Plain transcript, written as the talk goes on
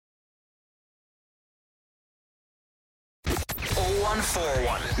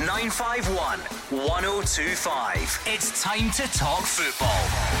0141 951 1025. It's time to talk football.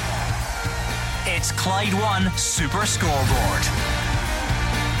 It's Clyde One Super Scoreboard.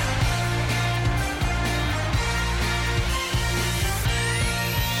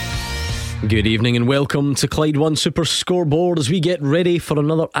 Good evening and welcome to Clyde One Super Scoreboard as we get ready for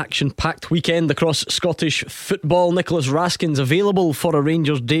another action-packed weekend across Scottish football. Nicholas Raskin's available for a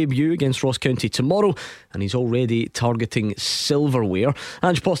Rangers debut against Ross County tomorrow, and he's already targeting silverware.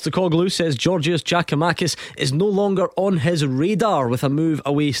 Ange Postecoglou says Georgios Giakoumakis is no longer on his radar, with a move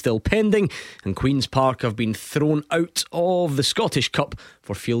away still pending, and Queen's Park have been thrown out of the Scottish Cup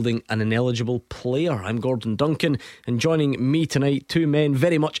for fielding an ineligible player. I'm Gordon Duncan, and joining me tonight, two men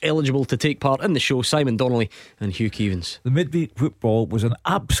very much eligible to take part in the show, Simon Donnelly and Hugh Keevins. The midweek football was an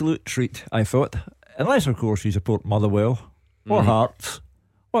absolute treat, I thought, unless of course you support Motherwell or Hearts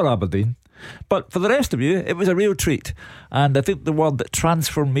or Aberdeen. But for the rest of you, it was a real treat. And I think the word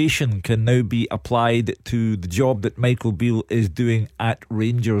transformation can now be applied to the job that Michael Beale is doing at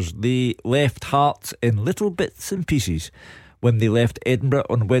Rangers. They left Hearts in little bits and pieces when they left Edinburgh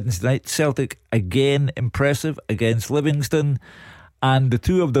on Wednesday night. Celtic again impressive against Livingston, and the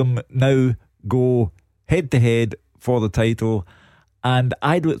two of them now go head to head for the title. And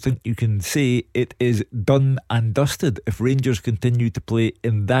I don't think you can say it is done and dusted if Rangers continue to play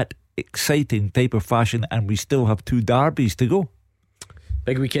in that exciting type of fashion, and we still have two derbies to go.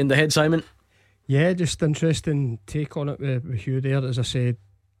 Big weekend ahead, Simon. Yeah, just interesting take on it with Hugh there. As I said,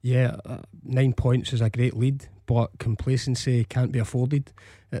 9 points is a great lead, but complacency can't be afforded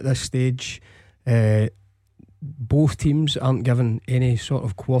at this stage. Both teams aren't given any sort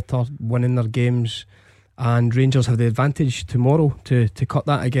of quarter winning their games, and Rangers have the advantage tomorrow to cut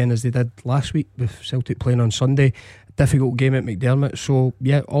that again, as they did last week with Celtic playing on Sunday. Difficult game at McDermott, so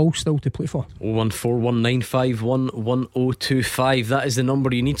all still to play for. 01419511025. That is the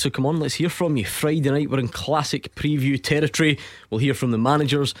number you need, so come on, let's hear from you. Friday night we're in classic preview territory. We'll hear from the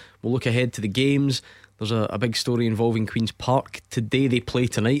managers, we'll look ahead to the games. There's a big story involving Queen's Park today. They play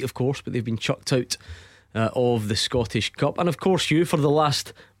tonight, of course, but they've been chucked out of the Scottish Cup. And of course, you, for the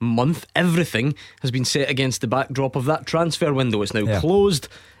last month, everything has been set against the backdrop of that transfer window. It's now closed,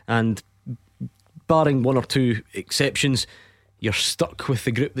 and barring one or two exceptions, you're stuck with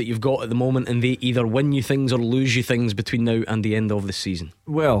the group that you've got at the moment, and they either win you things or lose you things between now and the end of the season.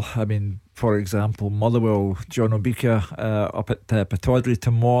 Well, I mean, for example, Motherwell, John Obika up at Pittodrie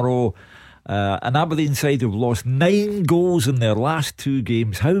tomorrow. An Aberdeen side who've lost 9 goals in their last 2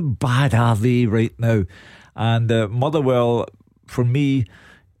 games. How bad are they right now? And Motherwell, for me,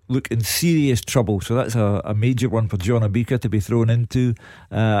 look in serious trouble. So that's a major one for John Obika to be thrown into.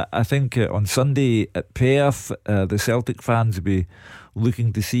 I think on Sunday at Perth, the Celtic fans will be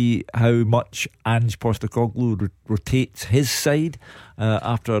looking to see how much Ange Postecoglou rotates his side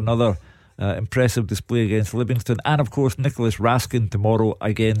after another impressive display against Livingston. And of course Nicholas Raskin tomorrow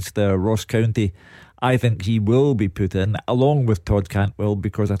against Ross County. I think he will be put in along with Todd Cantwell,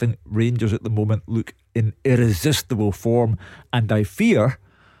 because I think Rangers at the moment look in irresistible form, and I fear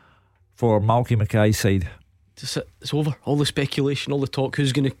for Malky Mackay's side. It's over. All the speculation, all the talk,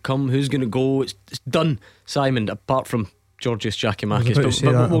 who's going to come, who's going to go, it's done, Simon, apart from Georgios Giakoumakis.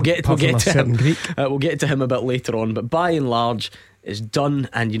 But we'll get to him. We'll get to him a bit later on. But by and large, it's done,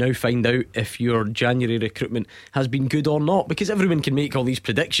 and you now find out if your January recruitment has been good or not, because everyone can make all these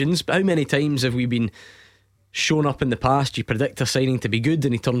predictions, but how many times have we been shown up in the past, you predict a signing to be good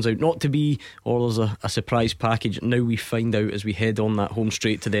and he turns out not to be, or there's a surprise package? Now we find out as we head on that home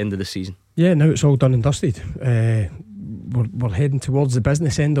straight to the end of the season. Yeah, now it's all done and dusted. We're heading towards the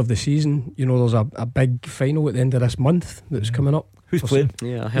business end of the season. You know, there's a big final at the end of this month that's coming up. Who's playing?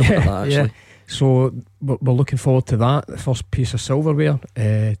 Yeah, I heard about that actually. Yeah. So we're looking forward to that. The first piece of silverware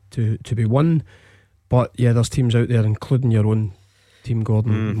to be won. But yeah, there's teams out there, including your own team,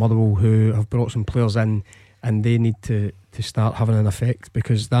 Gordon, Motherwell, who have brought some players in, and they need to start having an effect,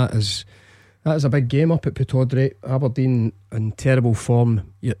 because that is a big game up at Pittodrie. Aberdeen in terrible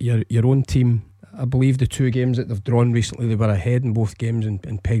form. Your own team, I believe the 2 games that they've drawn recently, they were ahead in both games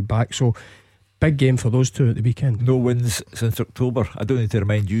and pegged back. So big game for those two at the weekend. No wins since October. I don't need to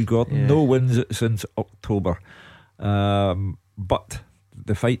remind you, Gordon. No wins since October. But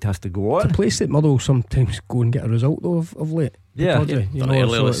the fight has to go on. It's a place that Motherwell sometimes go and get a result though of late. Yeah,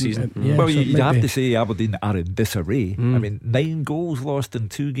 earlier this season. Well, you have to say Aberdeen are in disarray. I mean, 9 goals lost in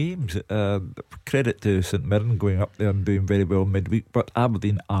 2 games. Credit to St Mirren going up there and doing very well midweek, but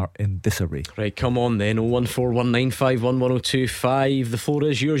Aberdeen are in disarray. Right, come on then. 01419511025. The floor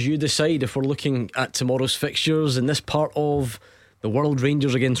is yours. You decide. If we're looking at tomorrow's fixtures in this part of the world,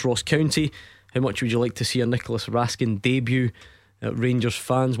 Rangers against Ross County, how much would you like to see a Nicholas Raskin debut Rangers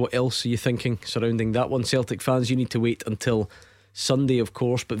fans, what else are you thinking surrounding that one? Celtic fans, you need to wait until Sunday, of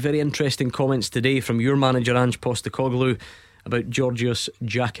course. But very interesting comments today from your manager Ange Postecoglou about Georgios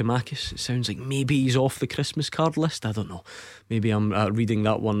Giakoumakis. It sounds like maybe he's off the Christmas card list. I don't know, maybe I'm reading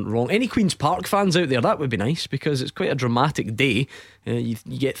that one wrong. Any Queen's Park fans out there, that would be nice, because it's quite a dramatic day. You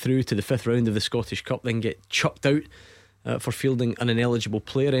get through to the 5th round of the Scottish Cup, then get chucked out for fielding an ineligible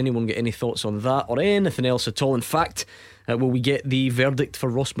player. Anyone get any thoughts on that or anything else at all? In fact, will we get the verdict for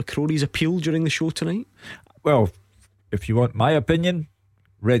Ross McCrory's appeal during the show tonight? Well, if you want my opinion,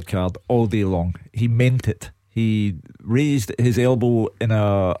 red card all day long. He meant it. He raised his elbow in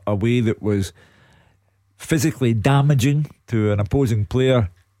a way that was physically damaging to an opposing player,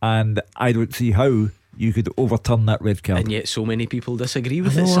 and I don't see how you could overturn that red card. And yet so many people disagree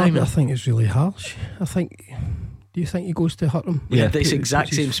with I it, Simon. I think it's really harsh. Do you think he goes to hurt him? We had this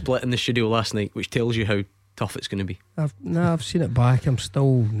exact same split in the studio last night, which tells you how tough it's going to be. I've seen it back. I'm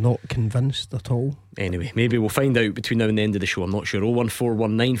still not convinced at all. Anyway, maybe we'll find out between now and the end of the show. I'm not sure.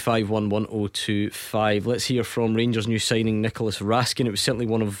 01419511025. Let's hear from Rangers new signing Nicholas Raskin. It was certainly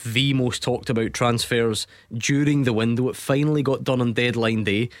one of the most talked about transfers during the window. It finally got done on deadline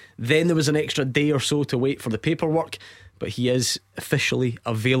day. Then there was an extra day or so to wait for the paperwork, but he is officially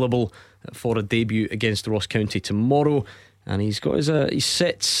available for a debut against Ross County tomorrow, and he's got his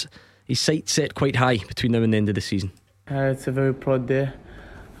sights set quite high between now and the end of the season. It's a very proud day.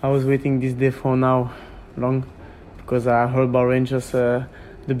 I was waiting this day for now long, because I heard about Rangers the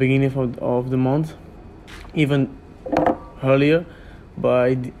beginning of the month, even earlier,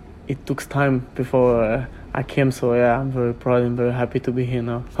 but it took time before I came. So yeah, I'm very proud and very happy to be here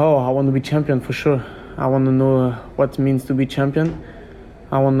now. I want to be champion for sure. I want to know what it means to be champion.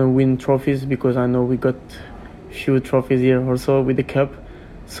 I want to win trophies, because I know we got few trophies here also with the cup.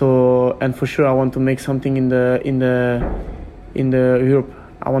 So, and for sure I want to make something in the Europe.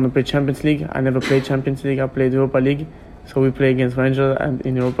 I want to play Champions League. I never played Champions League. I played Europa League. So we play against Rangers and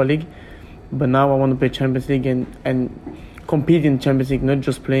in Europa League. But now I want to play Champions League and compete in Champions League, not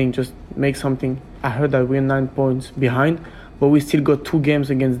just playing, just make something. I heard that we're 9 points behind, but we still got 2 games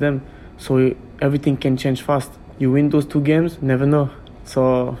against them. So everything can change fast. You win those 2 games, never know.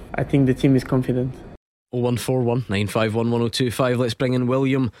 So I think the team is confident. 01419511025. Let's bring in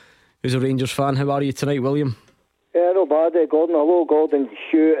William, who's a Rangers fan. How are you tonight, William? Yeah, no bad, Gordon. Hello, Gordon,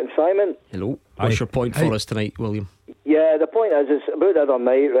 Hugh and Simon. Hello. What's your point for us tonight, William? Yeah, the point is about the other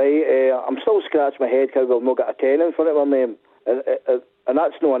night, right? I'm still scratching my head how we'll not get a 10 in front of our name. And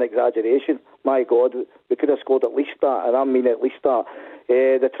that's no an exaggeration. My God, we could have scored at least that, and I mean at least that.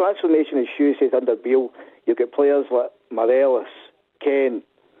 The transformation, as Hugh says, under Beale, you've got players like Morelos, Ken,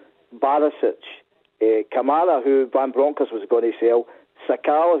 Barisic, Kamara, who Van Bronckhorst was going to sell,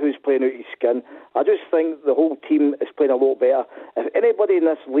 Sakala, who's playing out his skin. I just think the whole team is playing a lot better. If anybody in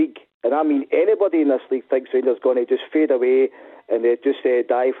this league, and I mean anybody in this league, thinks Rangers going to just fade away and they just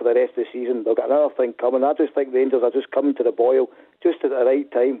die for the rest of the season, they've got another thing coming. I just think Rangers are just coming to the boil just at the right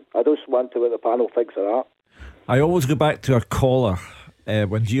time. I just want to what the panel thinks of that. I always go back to a caller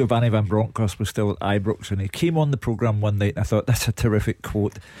when Giovanni Van Bronckhorst was still at Ibrox, and he came on the programme one night, and I thought, that's a terrific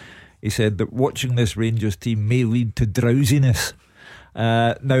quote. He said that watching this Rangers team may lead to drowsiness.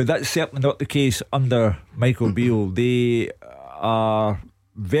 Now that's certainly not the case under Michael Beale. They are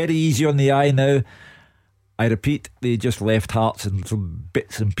very easy on the eye now. I repeat, they just left Hearts in some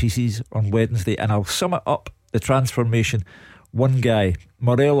bits and pieces on Wednesday, and I'll sum it up, the transformation. One guy,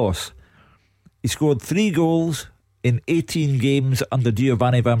 Morelos, he scored 3 goals in 18 games under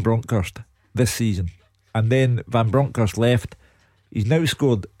Giovanni Van Bronckhorst this season, and then Van Bronckhorst left. He's now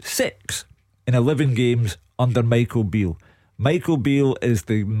scored 6 in 11 games under Michael Beale. Michael Beale is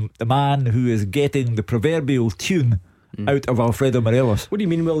the man who is getting the proverbial tune out of Alfredo Morelos. What do you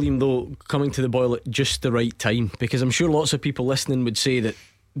mean, William, though, coming to the boil at just the right time? Because I'm sure lots of people listening would say that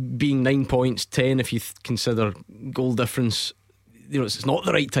being 9 points, 10 if you consider goal difference, it's not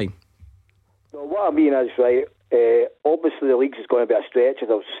the right time. No, what I mean is, right, obviously the league is going to be a stretch, as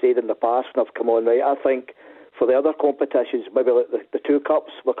I've said in the past when I've come on, right. I think for the other competitions, maybe like the 2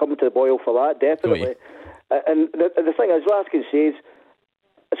 cups, we're coming to the boil for that, definitely. And the thing is, Raskin says,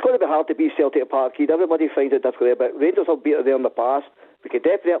 it's going to be hard to beat Celtic at Parkhead. Everybody finds it difficult, but Rangers have beaten there in the past. We could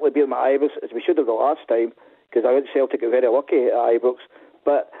definitely beat them at Ibrox, as we should have the last time, because I think Celtic got very lucky at Ibrox.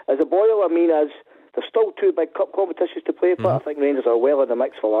 But as a boil, I mean, there's still 2 big cup competitions to play for. I think Rangers are well in the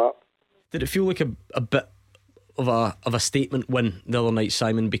mix for that. Did it feel like a bit of a statement win the other night,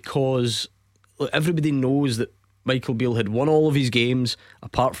 Simon? Because everybody knows that Michael Beale had won all of his games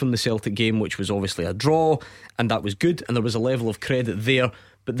apart from the Celtic game, which was obviously a draw, and that was good, and there was a level of credit there.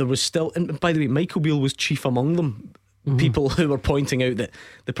 But there was still, and by the way, Michael Beale was chief among them. people who were pointing out that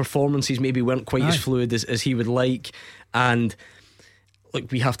the performances maybe weren't quite as fluid as he would like. And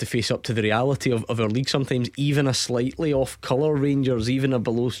look, we have to face up to the reality of our league sometimes. Even a slightly off colour Rangers, even a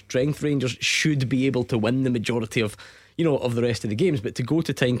below strength Rangers, should be able to win the majority of the rest of the games. But to go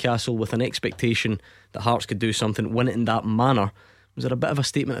to Tynecastle with an expectation that Hearts could do something, win it in that manner, was there a bit of a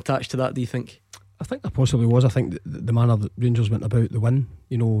statement attached to that, do you think? I think there possibly was. I think the manner that Rangers went about the win,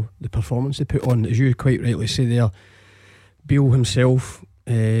 the performance they put on, as you quite rightly say there, Beale himself,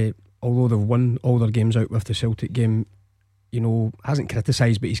 although they've won all their games out with the Celtic game, hasn't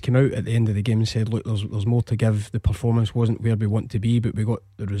criticised, but he's come out at the end of the game and said, look, there's more to give. The performance wasn't where we want to be, but we got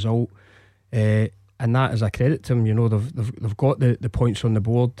the result, and that is a credit to him. They've got the points on the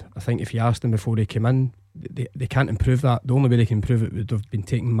board. I think if you asked them before they came in, they can't improve that. The only way they can improve it would have been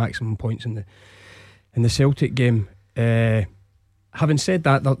taking maximum points in the Celtic game. Having said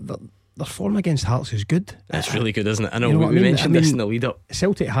that, their form against Hearts is good. It's really good, isn't it? I know, we mentioned this in the lead up.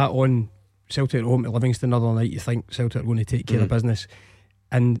 Celtic hat on, Celtic at home to Livingston the other night. You think Celtic are going to take care of business,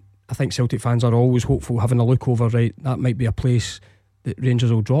 and I think Celtic fans are always hopeful, having a look over, right, that might be a place that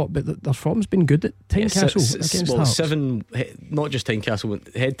Rangers will drop. But their form's been good at Tynecastle against Hearts. 7, not just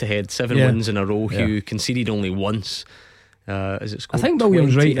Tynecastle, head to head, 7 wins in a row. Hugh conceded only once. As it's, I think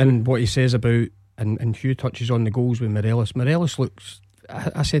William's right in what he says about, and Hugh touches on the goals with Morelos. Morelos looks,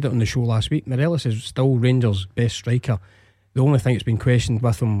 I said it on the show last week, Morelos is still Rangers' best striker. The only thing that's been questioned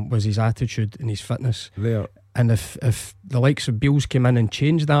with him was his attitude and his fitness there. And if the likes of Beals came in and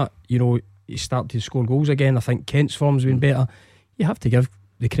changed that, he started to score goals again. I think Kent's form's been better. You have to give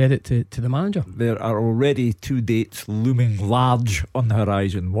the credit to the manager. There are already 2 dates looming large on the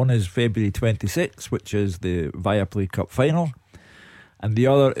horizon. One is February 26th, which is the Viaplay Cup final, and the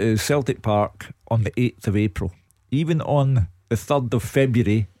other is Celtic Park on the 8th of April. Even on the 3rd of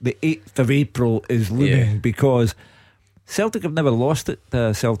February, the 8th of April is looming, because Celtic have never lost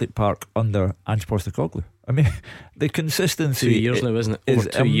at Celtic Park under Ange Postecoglou. I mean, the consistency 2 years now, isn't it? Over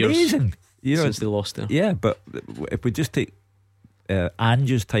 2 amazing years since they lost there. Yeah, but if we just take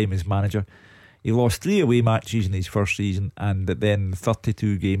Ange's time as manager, he lost 3 away matches in his first season, and then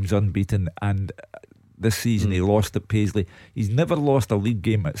 32 games unbeaten, and this season he lost at Paisley. He's never lost a league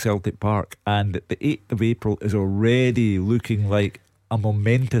game at Celtic Park, and the 8th of April is already looking like a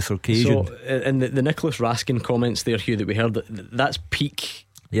momentous occasion. So, and the Nicholas Raskin comments there, Hugh, that we heard, that's peak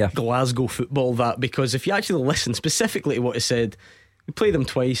Glasgow football, that, because if you actually listen specifically to what he said, we play them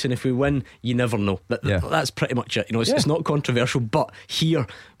twice, and if we win, you never know. That's pretty much it. It's not controversial. But here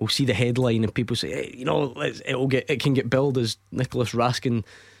we'll see the headline, and people say, hey, it can get billed as Nicholas Raskin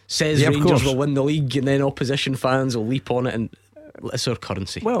says Rangers will win the league, and then opposition fans will leap on it, and it's our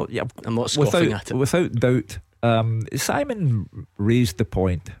currency. Well, yeah, I'm not scoffing at it. Without doubt. Simon raised the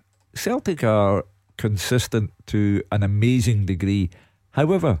point. Celtic are consistent to an amazing degree.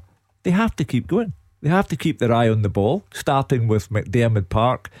 However, they have to keep going. They have to keep their eye on the ball, starting with McDiarmid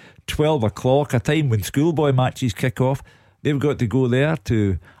Park, 12 o'clock, a time when schoolboy matches kick off. They've got to go there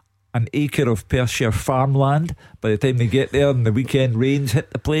to an acre of Perthshire farmland by the time they get there and the weekend rains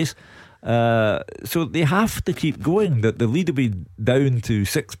hit the place. So they have to keep going. The lead will be down to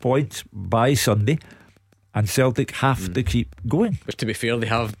 6 points by Sunday, and Celtic have to keep going. Which, to be fair, they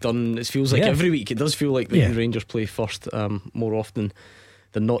have done. It feels like every week. It does feel like the Rangers play first more often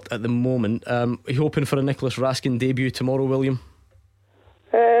than not at the moment. Are you hoping for a Nicholas Raskin debut tomorrow, William?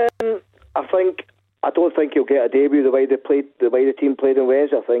 I don't think he'll get a debut the way the team played in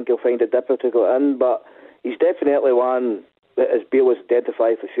Wales. I think he'll find it difficult to go in, but he's definitely one that, as Beale has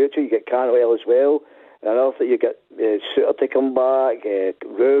identified for the future. You get Cantwell as well, and I think you get Suter to come back,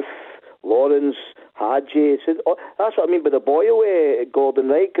 Roof, Lawrence, Hadji. So, that's what I mean by the Boyle Gordon,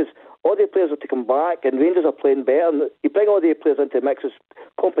 right? Because all the players are to come back, and Rangers are playing better. And you bring all the players into the mix, as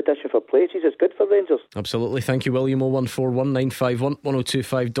competition for places. It's good for Rangers. Absolutely. Thank you, William.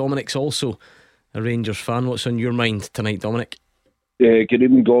 01419511025. Dominic's also a Rangers fan. What's on your mind tonight, Dominic? Good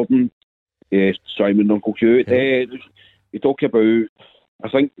evening, Gordon. Simon, Uncle Hugh. You talk about, I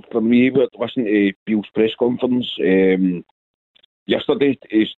think for me, listening to Beale's press conference yesterday,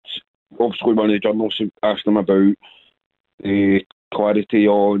 obviously one of the journalists asked him about clarity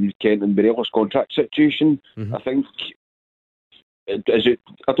on Kent and Morelos' contract situation. I think, I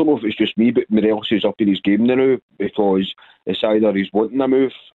don't know if it's just me, but Morelos is up in his game now, because it's either he's wanting a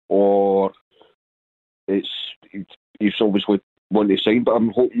move or he's obviously wanting to sign, but I'm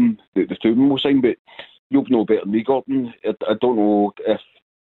hoping that the two of them will sign. But you'll know better than me, Gordon. I don't know if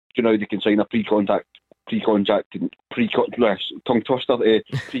they can sign a pre-contact tongue twister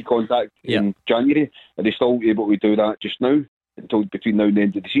pre-contact in January. Are they still able to do that just now, until between now and the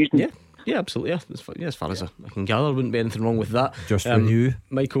end of the season? Yeah, absolutely. As far as I can gather, wouldn't be anything wrong with that. Just renew.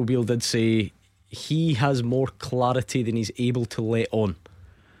 Michael Beale did say he has more clarity than he's able to let on.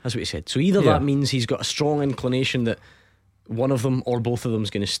 That's what he said. So either that means he's got a strong inclination that one of them or both of them is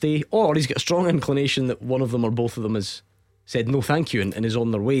going to stay, or he's got a strong inclination that one of them or both of them has said no thank you and is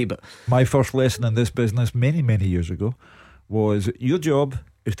on their way. But my first lesson in this business many years ago was your job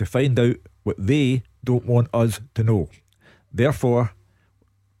is to find out what they don't want us to know. Therefore,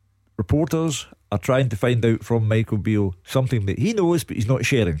 reporters are trying to find out from Michael Beale something that he knows but he's not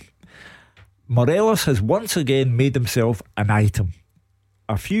sharing. Morelos has once again made himself an item.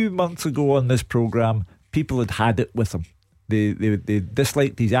 A few months ago on this programme, people had it with him. They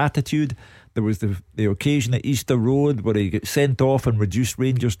disliked his attitude. There was the occasion at Easter Road where he got sent off and reduced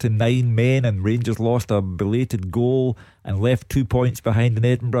Rangers to 9 men, and Rangers lost a belated goal and left 2 points behind in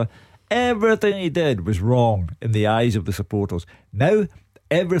Edinburgh. Everything he did was wrong in the eyes of the supporters. Now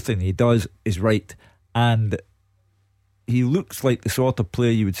everything he does is right, and he looks like the sort of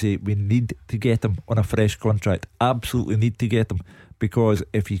player you would say we need to get him on a fresh contract. Absolutely need to get him, because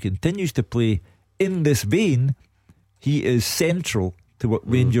if he continues to play in this vein, he is central to what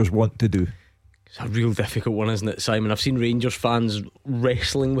Rangers want to do. It's a real difficult one, isn't it, Simon? I've seen Rangers fans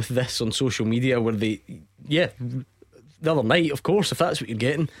wrestling with this on social media where the other night, of course, if that's what you're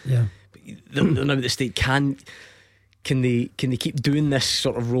getting, they're now at the state. Can they keep doing this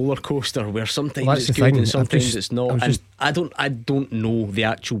sort of roller coaster where sometimes it's good and sometimes it's not? And I don't know the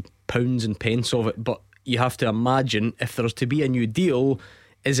actual pounds and pence of it, but you have to imagine if there's to be a new deal,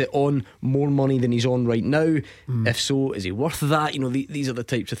 is it on more money than he's on right now? If so, is he worth that? These are the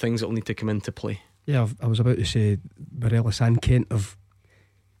types of things that will need to come into play. Yeah, I was about to say Morelos and Kent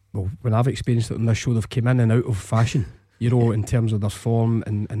when I've experienced it on this show, they've come in and out of fashion, in terms of their form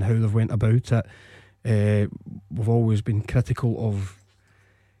and how they've went about it. We've always been critical of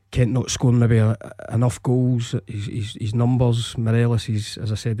Kent not scoring maybe enough goals. His numbers, Morelos,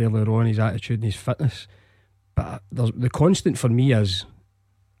 as I said earlier on, his attitude and his fitness. But the constant for me is,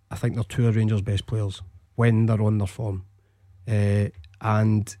 I think they're two of Rangers' best players when they're on their form,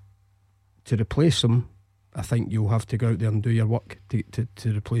 and to replace them, I think you'll have to go out there and do your work to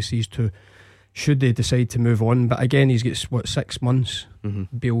replace these two, should they decide to move on. But again, he's got 6 months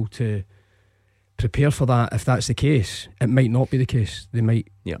be able to prepare for that. If that's the case, it might not be the case. They might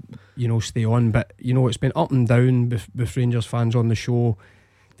stay on, but it's been up and down with Rangers fans on the show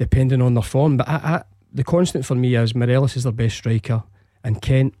depending on their form. But the constant for me is Morelos is their best striker, and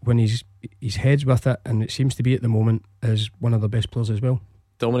Kent, when his head's with it, and it seems to be at the moment, is one of the best players as well.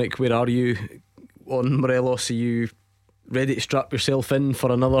 Dominic, where are you on Morelos? Are you ready to strap yourself in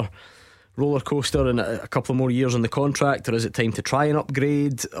for another roller coaster and a couple of more years on the contract, or is it time to try and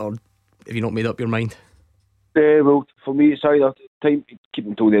upgrade, or have you not made up your mind? Well, for me it's either time to keep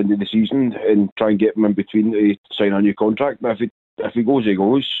him till the end of the season and try and get him in between to sign a new contract. But if he goes, he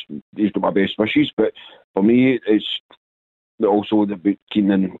goes. He's got my best wishes. But for me, it's also about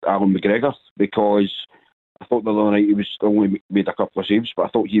Keenan Alan McGregor, because I thought the other night he was only made a couple of saves, but I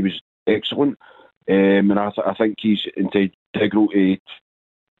thought he was excellent, and I think he's integral to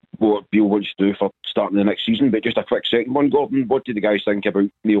what Beale wants to do for starting the next season. But just a quick second one, Gordon, what did the guys think about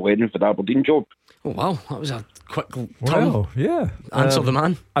Neil Lennon for the Aberdeen job? Oh wow, that was a quick answer the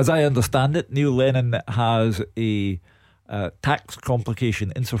man. As I understand it, Neil Lennon has a tax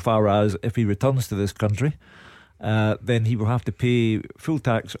complication insofar as if he returns to this country, then he will have to pay full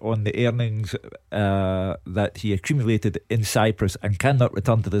tax on the earnings that he accumulated in Cyprus, and cannot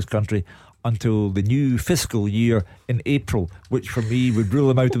return to this country until the new fiscal year in April, which for me would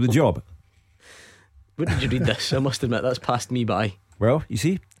rule him out of the job. Where did you read this? I must admit, that's passed me by. Well, you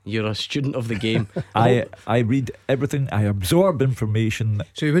see, you're a student of the game. I read everything, I absorb information.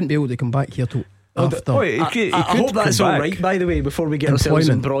 So he wouldn't be able to come back here till after. I hope that's all right, by the way, before we get ourselves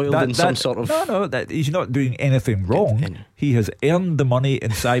embroiled in some sort of... No, that he's not doing anything wrong. He has earned the money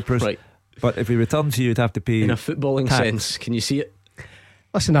in Cyprus, right. But if he returns here, you'd have to pay in a footballing sense. Can you see it?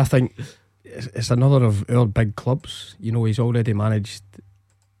 Listen, I think it's another of our big clubs. He's already managed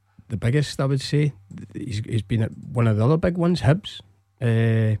the biggest, I would say. He's been at one of the other big ones, Hibs.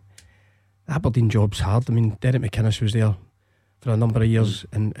 Aberdeen job's hard. I mean, Derek McInnes was there for a number of years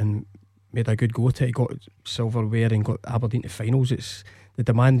and made a good go at it. He got silverware and got Aberdeen to finals. The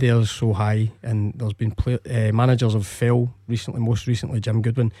demand there is so high, and there's been managers have fell recently, most recently Jim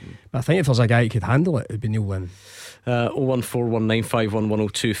Goodwin. But I think if there's a guy who could handle it, it'd be Neil Lennon.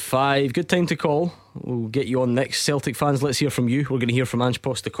 01419511025. Good time to call. We'll get you on next. Celtic fans, let's hear from you. We're going to hear from Ange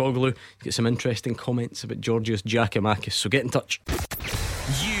Postecoglou. Get some interesting comments about Georgios Giakoumakis, so get in touch.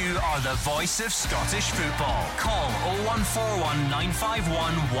 You are the voice of Scottish football. Call 0141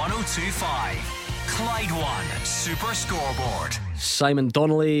 951 1025. Clyde One Super Scoreboard. Simon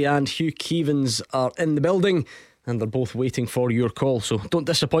Donnelly and Hugh Keevins are in the building, and they're both waiting for your call, so don't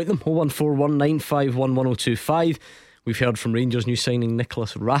disappoint them. 0141 951 1025. We've heard from Rangers' new signing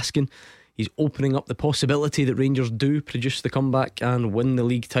Nicholas Raskin. He's opening up the possibility that Rangers do produce the comeback and win the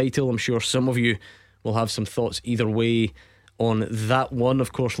league title. I'm sure some of you will have some thoughts either way on that one.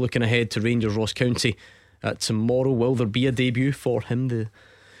 Of course, looking ahead to Rangers Ross County tomorrow, will there be a debut for him? The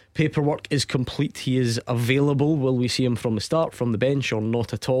paperwork is complete. He is available. Will we see him from the start, from the bench, or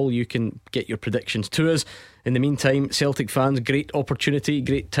not at all? You can get your predictions to us. In the meantime, Celtic fans, great opportunity,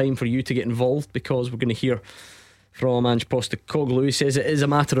 great time for you to get involved, because we're going to hear from Ange Postecoglou. He says it is a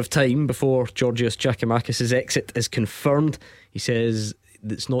matter of time before Georgios Giakoumakis' exit is confirmed. He says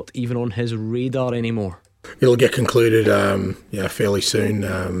it's not even on his radar anymore. It'll get concluded fairly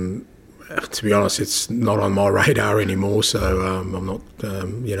soon. To be honest, it's not on my radar anymore, so I'm not,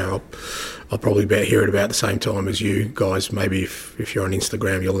 I'll probably hear it about the same time as you guys. Maybe if you're on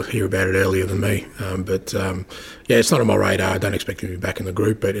Instagram, you'll hear about it earlier than me. It's not on my radar. I don't expect him to be back in the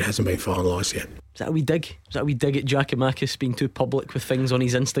group, but it hasn't been finalised yet. Is that a wee dig? Is that a wee dig at Giakoumakis being too public with things on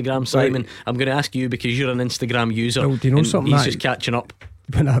his Instagram, Simon? Right. I'm going to ask you because you're an Instagram user. Well, do you know something? He's just catching up.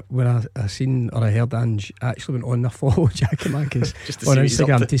 When I seen or I heard Ange actually went on the follow Giakoumakis on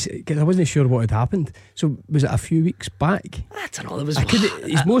Instagram, I wasn't sure what had happened. So was it a few weeks back? I don't know.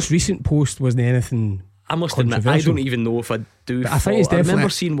 His most recent post wasn't anything. I must admit, I don't even know if I do. But I think it's definitely. I remember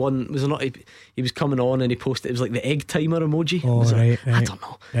seeing one. Was it not? He was coming on and he posted. It was like the egg timer emoji. Oh, right. I don't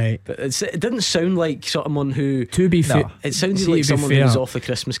know. Right. But it didn't sound like someone who. To be fair, it sounded like someone who was off the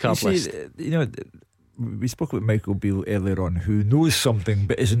Christmas card list. We spoke about Michael Beale earlier on, who knows something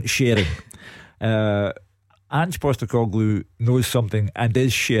but isn't sharing. Ange Postecoglou knows something and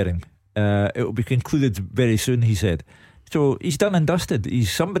is sharing. It will be concluded very soon, he said. So he's done and dusted.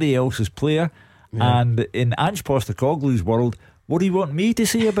 He's somebody else's player. Yeah. And in Ange Postecoglou's world, what do you want me to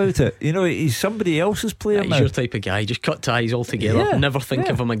say about it? He's somebody else's player. He's your type of guy. Just cut ties altogether. Never think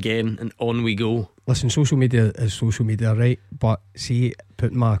of him again, and on we go. Listen, social media is social media, right? But see,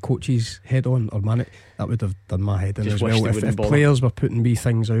 putting my coach's head on, or man, that would have done my head in as well. If players were putting wee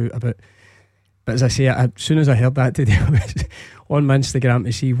things out about. But as I say, as soon as I heard that today, I was on my Instagram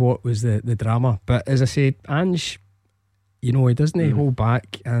to see what was the drama. But as I say, Ange, he doesn't hold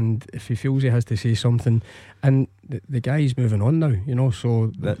back, and if he feels he has to say something, and the guy's moving on now,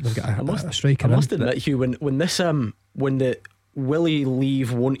 so they've got a striker. I must admit, Hugh, when the will he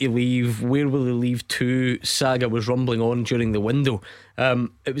leave, won't he leave, where will he leave to saga was rumbling on during the window,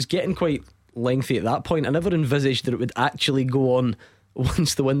 it was getting quite lengthy at that point. I never envisaged that it would actually go on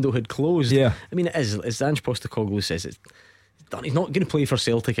once the window had closed. I mean, it is, as Ange Postecoglou says, it's done. He's not going to play for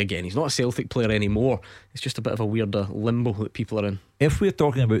Celtic again. He's not a Celtic player anymore. It's just a bit of a weird limbo that people are in. If we're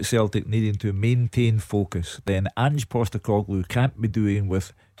talking about Celtic needing to maintain focus, then Ange Postecoglou can't be doing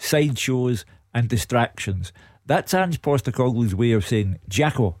with sideshows and distractions. That's Ange Postecoglou's way of saying,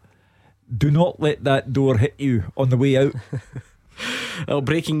 Jacko, do not let that door hit you on the way out. Well,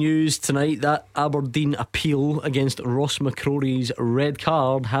 breaking news tonight, that Aberdeen appeal against Ross McCrory's red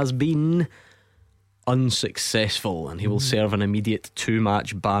card has been unsuccessful, and he will serve an immediate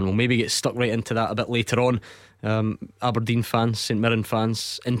 2-match ban. We'll maybe get stuck right into that a bit later on. Aberdeen fans, St Mirren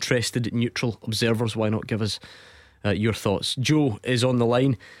fans, interested neutral observers, why not give us your thoughts? Joe is on the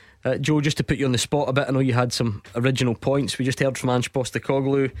line. Joe, just to put you on the spot a bit, I know you had some original points. We just heard from Ange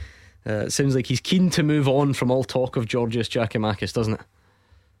Postecoglou. It sounds like he's keen to move on from all talk of Georgios Giakoumakis, doesn't it?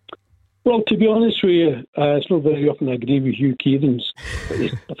 Well, to be honest with you, it's not very often I agree with Hugh Keevins. I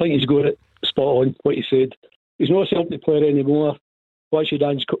think he's got it spot on what he said. He's not a Celtic player anymore. Why should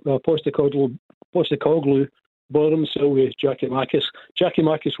Ange Postecoglou bother himself with Giakoumakis?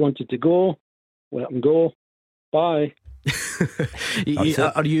 Giakoumakis wanted to go. Let him go. Bye.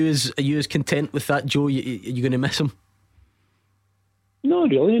 Are you as content with that, Joe? Are you going to miss him? No,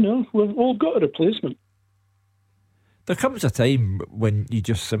 really, no. We've all got a replacement. There comes a time when you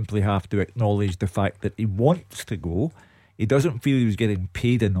just simply have to acknowledge the fact that he wants to go. He doesn't feel he was getting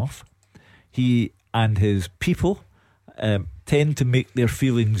paid enough. He and his people tend to make their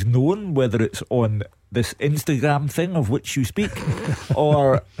feelings known, whether it's on this Instagram thing of which you speak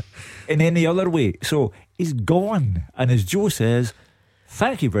or in any other way. So he's gone, and as Joe says,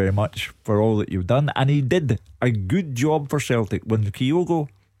 thank you very much for all that you've done. And he did a good job for Celtic. When Kyogo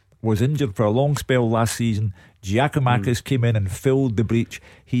was injured for a long spell last season, Giakoumakis came in and filled the breach.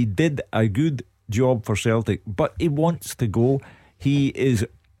 He did a good job for Celtic, but he wants to go. He is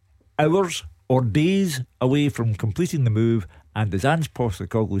hours or days away from completing the move, And as Ange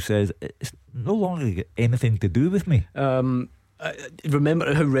Postecoglou says, it's no longer got anything to do with me.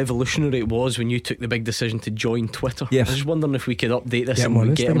 Remember how revolutionary it was when you took the big decision to join Twitter? Yes. I was wondering if we could update this Get and him on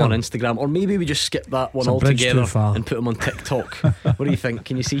we get him on Instagram. Instagram, or maybe we just skip that one It's a bridge altogether too far. and put him on TikTok. What do you think?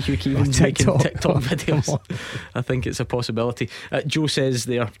 Can you see Hugh Keevins Oh, making TikTok. TikTok videos? I think it's a possibility. Joe says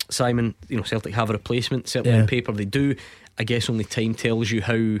there, Simon, Celtic have a replacement. Certainly on paper they do. I guess only time tells you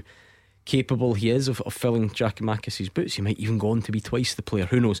how capable he is of filling Giakoumakis' boots. He might even go on to be twice the player,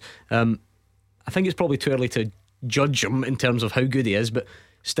 who knows. I think it's probably too early to judge him in terms of how good he is, but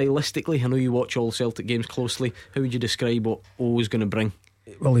stylistically, I know you watch all Celtic games closely. How would you describe what O is going to bring?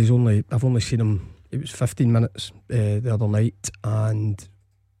 Well, I've only seen him, it was 15 minutes the other night, and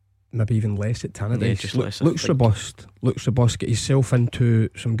maybe even less at Tannadice. Yeah, just less, I looks think. robust, get himself into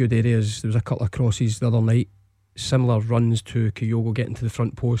some good areas. There was a couple of crosses the other night, similar runs to Kyogo getting to the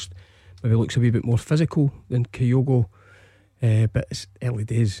front post. Maybe looks a wee bit more physical than Kyogo, but it's early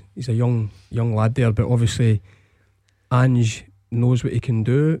days. He's a young lad there, but obviously Ange knows what he can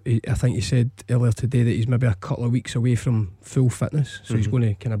do. I think he said earlier today that he's maybe a couple of weeks away from full fitness, so he's going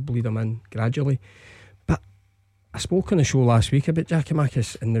to kind of bleed him in gradually. But I spoke on the show last week about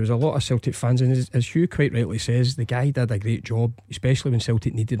Giakoumakis, and there was a lot of Celtic fans, and as Hugh quite rightly says, the guy did a great job, especially when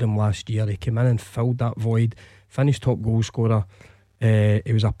Celtic needed him last year. He came in and filled that void, finished top goal scorer.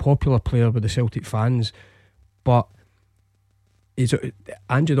 He was a popular player with the Celtic fans, but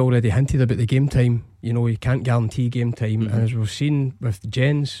Ange had already hinted about the game time. He can't guarantee game time, and as we've seen with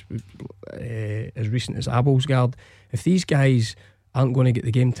Jens, as recent as Abelsgaard, if these guys aren't going to get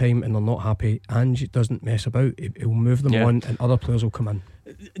the game time and they're not happy, Ange doesn't mess about. He'll move them on, and other players will come in.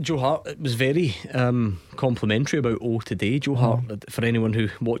 Joe Hart was very complimentary about O today. Joe Hart, for anyone who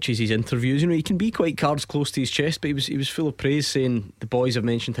watches his interviews, he can be quite cards close to his chest, but he was full of praise, saying the boys have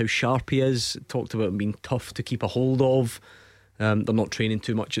mentioned how sharp he is, talked about him being tough to keep a hold of. They're not training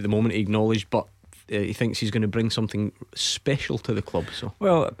too much at the moment, he acknowledged, but he thinks he's going to bring something special to the club. So,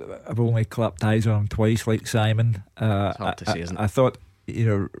 well, I've only clapped eyes on him twice, like Simon. It's hard to say, isn't it? I thought,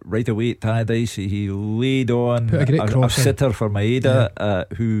 right away at Tannadice, he laid on Put a great a cross in. sitter for Maeda,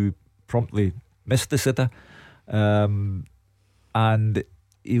 who promptly missed the sitter, and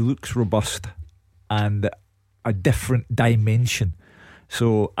he looks robust and a different dimension.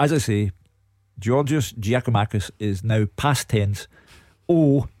 So, as I say, Georgios Giakoumakis is now past tense.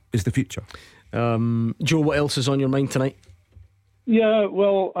 O is the future. Joe, what else is on your mind tonight? Yeah,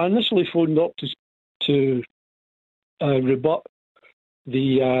 well, I initially phoned up to rebut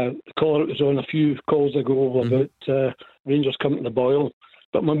the caller that was on a few calls ago about Rangers coming to the Boyle.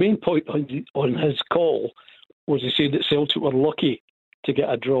 But my main point on his call was he said that Celtic were lucky to get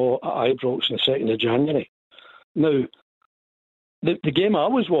a draw at Ibrox on the 2nd of January. Now, the game I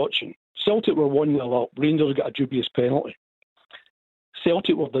was watching, Celtic were 1-0 up. Rangers got a dubious penalty.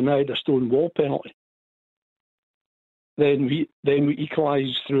 Celtic were denied a stone wall penalty. Then we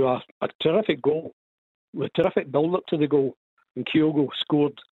equalised through a terrific goal, with terrific build up to the goal, and Kyogo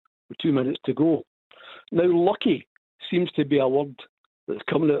scored with 2 minutes to go. Now, lucky seems to be a word that's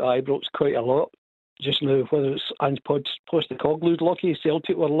coming out of Ibrox quite a lot just now. Whether it's Ange Postecoglou's lucky,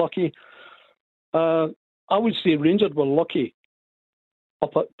 Celtic were lucky. I would say Rangers were lucky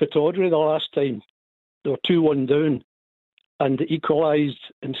up at Pittodrie the last time. They were 2-1 down and equalised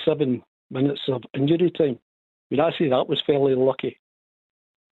in 7 minutes of injury time. I mean, I say that was fairly lucky.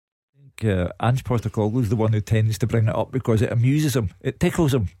 Ange Postecoglou's the one who tends to bring it up because it amuses him, it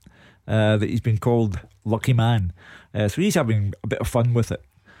tickles him that he's been called lucky man, so he's having a bit of fun with it.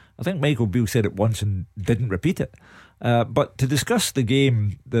 I think Michael Beale said it once and didn't repeat it, but to discuss the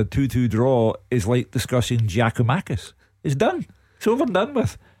game, the 2-2 draw is like discussing Giakoumakis. It's done, it's over and done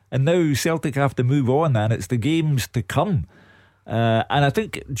with, and now Celtic have to move on, and it's the games to come. And I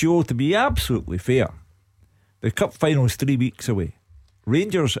think, Joe, to be absolutely fair, the cup final is 3 weeks away.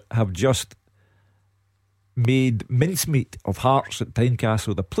 Rangers have just made mincemeat of Hearts at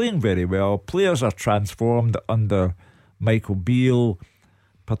Tynecastle. They're playing very well. Players are transformed under Michael Beale,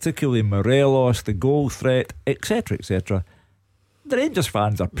 particularly Morelos, the goal threat, etc., etc. The Rangers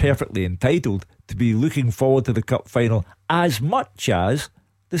fans are perfectly entitled to be looking forward to the cup final as much as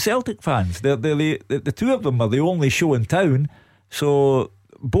the Celtic fans. The two of them are the only show in town, so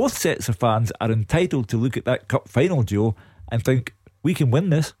both sets of fans are entitled to look at that cup final, Joe, and think, we can win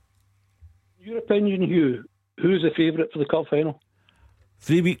this. Your opinion, Hugh, who's the favourite for the cup final?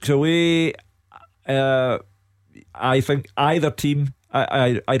 3 weeks away. I think either team,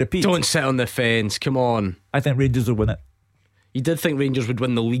 I repeat, Don't sit on the fence, come on. I think Rangers will win it. You did think Rangers would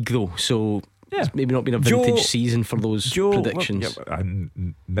win the league though, so Yeah. It's maybe not been a vintage season for those predictions. Well,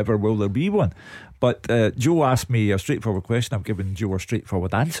 and never will there be one. But Joe asked me a straightforward question. I've given Joe a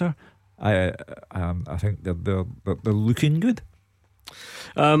straightforward answer. I think they're looking good.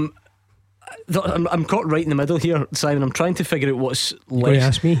 I'm caught right in the middle here, Simon. I'm trying to figure out what's less. You're going to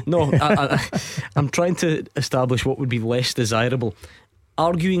ask me? No, I'm trying to establish what would be less desirable.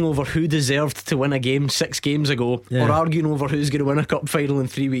 Arguing over who deserved to win a game 6 games ago, or arguing over who's going to win a cup final in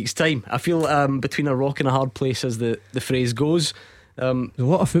 3 weeks' time. I feel between a rock and a hard place, as the phrase goes. There's a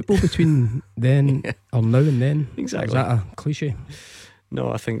lot of football between then or now and then. Exactly. Is that a cliche?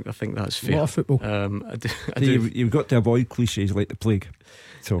 No, I think that's fair. A lot of football. I do. You've got to avoid cliches like the plague.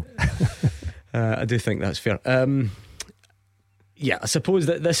 So I do think that's fair. Yeah, I suppose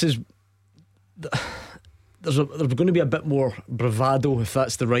that this is. There's going to be a bit more bravado, if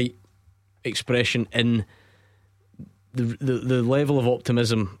that's the right expression, in the level of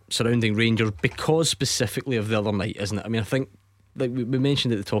optimism surrounding Rangers, because specifically of the other night, isn't it? I mean, I think, like we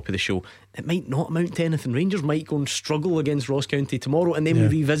mentioned at the top of the show, it might not amount to anything. Rangers might go and struggle against Ross County tomorrow, and then we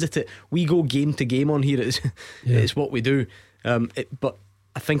revisit it. We go game to game on here. It's what we do. But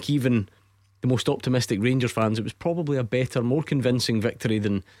I think even the most optimistic Rangers fans, it was probably a better, more convincing victory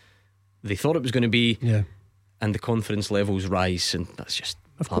than they thought it was going to be. Yeah. And the confidence levels rise, and that's just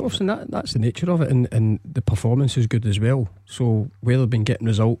of course, and that's the nature of it. And the performance is good as well. So where they've been getting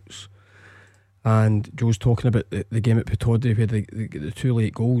results, and Joe's talking about the game at Pittodrie where they get the 2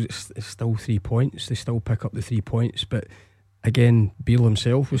 late goals, it's still 3 points. They still pick up the 3 points. But again, Beale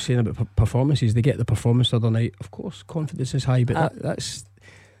himself was saying about performances. They get the performance the other night. Of course, confidence is high, but that's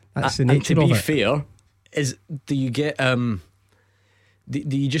the nature of it. And to be fair, do you get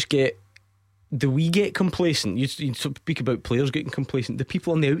do you just get? Do we get complacent? You speak about players getting complacent. Do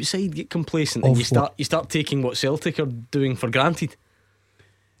people on the outside get complacent, and you start taking what Celtic are doing for granted?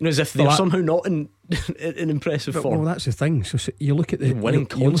 You know, as if they're somehow not in impressive form. Well, that's the thing. So you look at the winning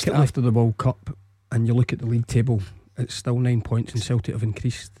you look at after the World Cup, and you look at the league table. It's still 9 points, and Celtic have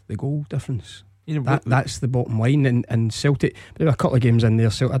increased the goal difference. You know, that's the bottom line. And Celtic, there were a couple of games in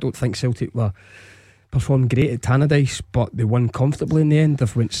there. So I don't think Celtic performed great at Tannadice, but they won comfortably in the end.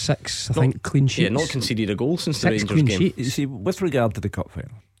 They've went 6, I think, clean sheets. Yeah, not conceded a goal since the Rangers game. You see, with regard to the cup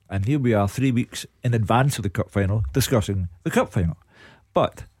final, and here we are 3 weeks in advance of the cup final discussing the cup final,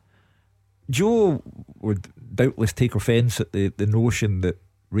 but Joe would doubtless take offence at the notion that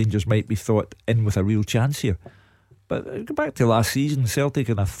Rangers might be thought in with a real chance here. But go back to last season, Celtic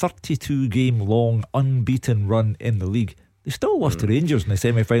in a 32 game long unbeaten run in the league. They still lost to Rangers in the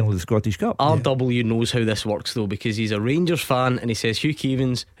semi-final of the Scottish Cup. RW knows how this works though, because he's a Rangers fan and he says Hugh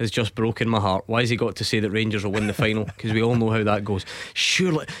Keevins has just broken my heart. Why has he got to say that Rangers will win the final? Because we all know how that goes.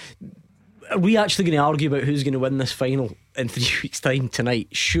 Surely, are we actually going to argue about who's going to win this final in 3 weeks' time tonight?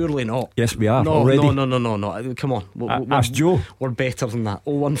 Surely not. Yes, we are. No, already. No. Come on. Ask Joe. We're better than that.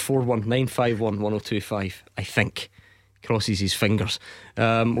 0141 951 1025. I think. Crosses his fingers.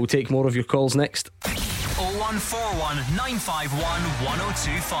 We'll take more of your calls next. 0141 951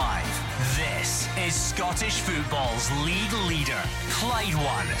 1025. This is Scottish football's league leader, Clyde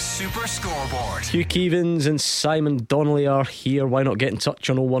One Super Scoreboard. Hugh Keevins and Simon Donnelly are here. Why not get in touch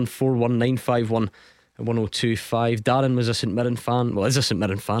on 0141 951 1025. Darren was a St Mirren fan. Well, is a St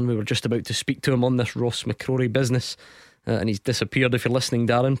Mirren fan. We were just about to speak to him on this Ross McCrory business, and he's disappeared. If you're listening,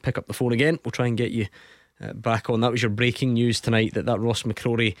 Darren, pick up the phone again. We'll try and get you back on. That was your breaking news tonight, that Ross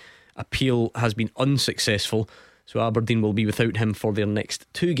McCrory appeal has been unsuccessful, so Aberdeen will be without him for their next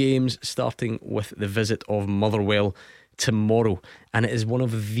 2 games, starting with the visit of Motherwell tomorrow. And it is one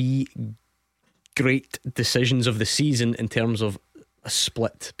of the great decisions of the season in terms of a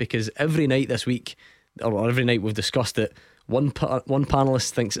split, because every night this week, or every night we've discussed it, one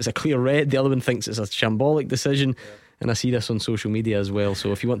panellist thinks it's a clear red, the other one thinks it's a shambolic decision, and I see this on social media as well.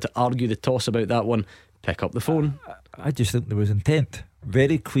 So if you want to argue the toss about that one, pick up the phone. I just think there was intent,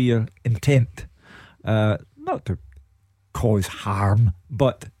 very clear intent, not to cause harm,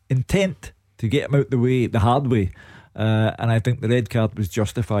 but intent to get him out the way the hard way, and I think the red card was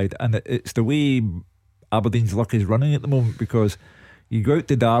justified. And it's the way Aberdeen's luck is running at the moment, because you go out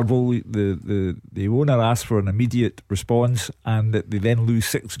to Darvel, the owner asks for an immediate response, and they then lose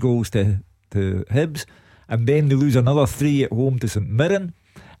 6 goals to Hibs, and then they lose another 3 at home to St Mirren,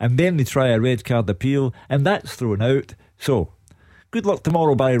 and then they try a red card appeal, and that's thrown out. So good luck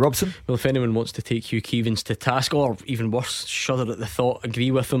tomorrow, Barry Robson. Well, if anyone wants to take Hugh Keevins to task, or even worse, shudder at the thought, agree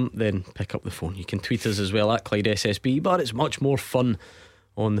with him, then pick up the phone. You can tweet us as well at Clyde SSB, but it's much more fun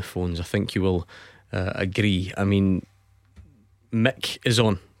on the phones. I think you will agree. I mean, Mick is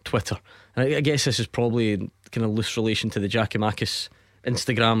on Twitter, and I guess this is probably in kind of loose relation to the Giakoumakis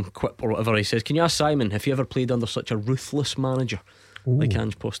Instagram quip or whatever. He says, can you ask Simon if you ever played under such a ruthless manager like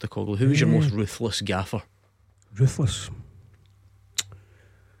Ange Postecoglou? Who was your most ruthless gaffer? Ruthless.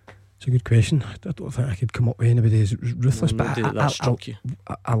 It's a good question. I don't think I could come up with anybody as ruthless, but that struck you.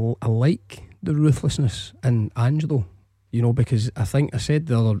 I like the ruthlessness in Ange, though. You know, because I think I said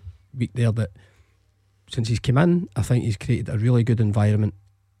the other week there that since he's come in, I think he's created a really good environment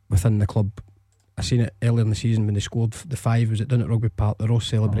within the club. I seen it earlier in the season when they scored the 5. Was it down at Rugby Park? They're all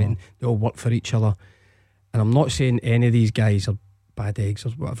celebrating. They all work for each other. And I'm not saying any of these guys are bad eggs or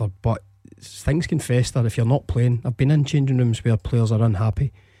whatever, but things can fester if you're not playing. I've been in changing rooms where players are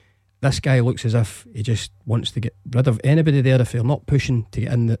unhappy. This guy looks as if he just wants to get rid of anybody there. If they're not pushing to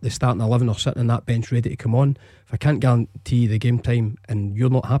get in the starting 11 or sitting in that bench ready to come on, if I can't guarantee the game time and you're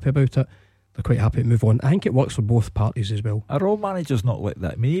not happy about it, they're quite happy to move on. I think it works for both parties as well. Are all managers not like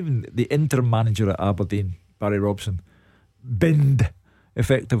that? I mean, even the interim manager at Aberdeen, Barry Robson, binned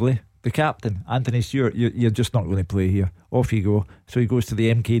effectively the captain, Anthony Stewart. You're just not going to play here. Off you go. So he goes to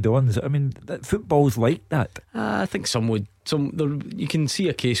the MK Dons. I mean, football's like that. I think some would. You can see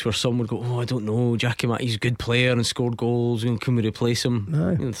a case where some would go, oh, I don't know, Jackie Mackey's a good player and scored goals, and can we replace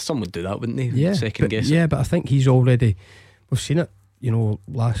him? Some would do that, wouldn't they? Yeah, second guess. Yeah, but I think he's already. We've seen it. You know,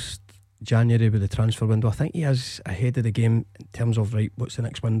 last January with the transfer window. I think he is ahead of the game in terms of right. What's the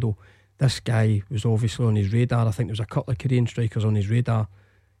next window? This guy was obviously on his radar. I think there was a couple of Korean strikers on his radar.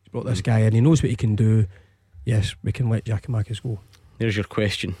 He's brought this guy in. He knows what he can do. Yes, we can let Jackie Mackey go. There's your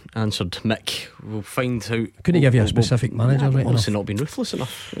question answered, Mick. We'll find out. Couldn't give you a specific manager, right? Obviously not been ruthless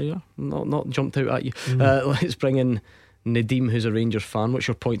enough. Yeah, not jumped out at you. Let's bring in Nadeem, who's a Rangers fan. What's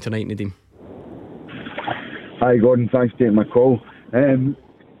your point tonight, Nadeem? Hi Gordon, thanks for taking my call. My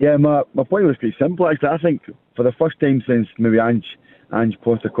point was pretty simple actually. I think for the first time since maybe Ange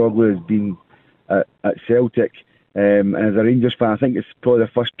Postecoglou has been at Celtic, and as a Rangers fan, I think it's probably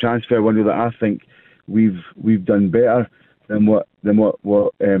the first transfer window that I think we've done better than what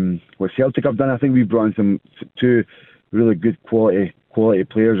Celtic have done. I think we've brought in some two really good quality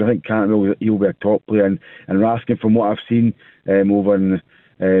players. I think Cantwell, he'll be a top player, and Raskin, from what I've seen over in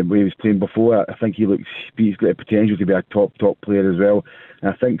where he was playing before, I think he's got the potential to be a top player as well.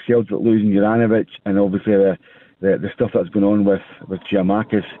 And I think Celtic losing Juranovic, and obviously the stuff that's going on with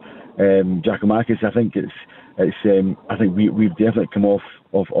Giakoumakis, I think I think we've definitely come off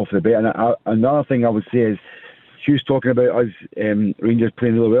the bet. And another thing I would say is, Hugh's talking about us Rangers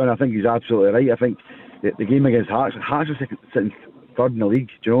playing really well, and I think he's absolutely right. I think the game against Hearts are sitting third in the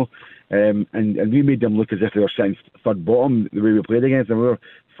league, do you know, and we made them look as if they were sitting third bottom the way we played against them. We were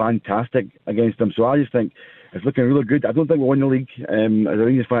fantastic against them, so I just think it's looking really good. I don't think we'll win the league. As a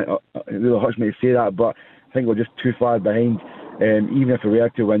Rangers fan, it really hurts me to say that, but I think we're just too far behind. Even if we were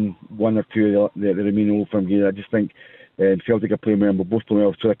to win one or two of the remaining Old Firm games, I just think Celtic are playing well and we're both playing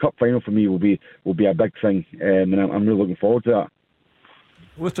well. So the cup final for me will be a big thing, and I'm really looking forward to that.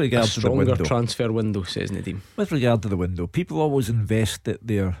 With regard to the window, transfer window, says Nadeem. With regard to the window, people always invest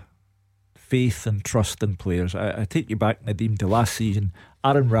their faith and trust in players. I take you back, Nadeem, to last season.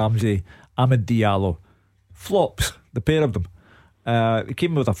 Aaron Ramsey, Amad Diallo, flops, the pair of them. They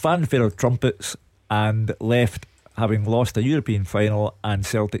came with a fanfare of trumpets and left having lost a European final and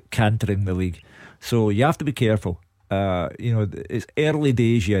Celtic cantering the league. So you have to be careful. It's early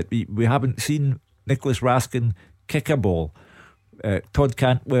days yet. We haven't seen Nicholas Raskin kick a ball. Todd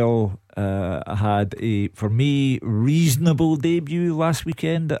Cantwell had a, for me, reasonable debut last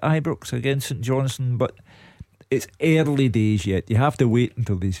weekend at Ibrox against St Johnstone, but it's early days yet. You have to wait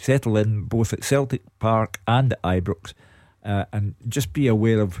until they settle in both at Celtic Park and at Ibrox, and just be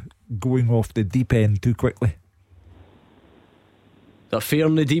aware of going off the deep end too quickly. Is that fair,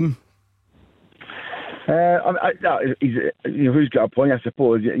 Nadeem? Who's got a point, I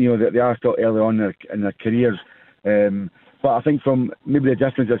suppose. They are still early on in their careers, but I think from maybe the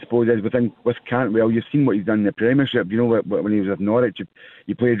difference, I suppose, is with Cantwell, you've seen what he's done in the Premiership. When he was at Norwich,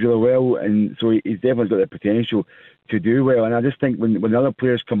 he played really well, and so he's definitely got the potential to do well. And I just think when the other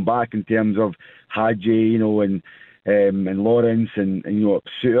players come back in terms of Hadji, and Lawrence and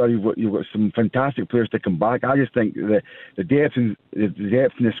Suter, you've got some fantastic players to come back. I just think the depth in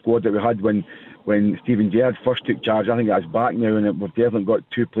the squad that we had when Steven Gerrard first took charge, I think that's back now, and we've definitely got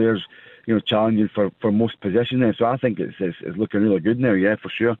two players challenging for most positions now. So I think it's looking really good now, yeah, for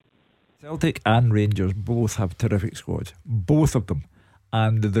sure. Celtic and Rangers both have terrific squads, both of them,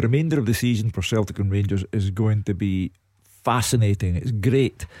 and the remainder of the season for Celtic and Rangers is going to be fascinating. It's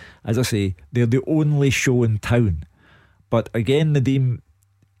great. As I say, they're the only show in town. But again, Nadeem,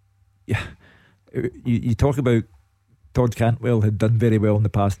 you talk about Todd Cantwell had done very well in the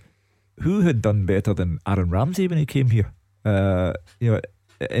past. Who had done better than Aaron Ramsey when he came here? you know,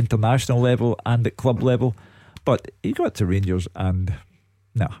 at international level and at club level. But he got to Rangers and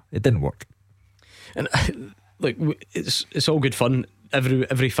no, it didn't work. And look, it's all good fun.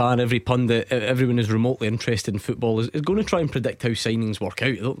 Every fan, every pundit, everyone who's remotely interested in football is going to try and predict how signings work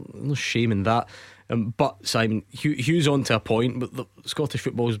out. No shame in that. But Simon, Hugh's on to a point. But the Scottish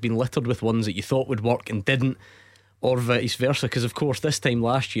football has been littered with ones that you thought would work and didn't, or vice versa. Because of course, this time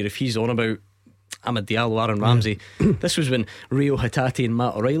last year, if he's on about Amad Diallo, Aaron Ramsey, this was when Rio Hatate and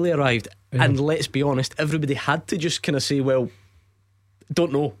Matt O'Reilly arrived. And let's be honest, everybody had to just kind of say, well,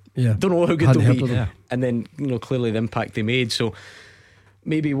 don't know how good they'll be. And then, you know, clearly the impact they made. So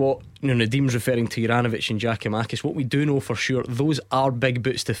maybe what, you know, Nadim's referring to Juranovic and Giakoumakis, what we do know for sure, those are big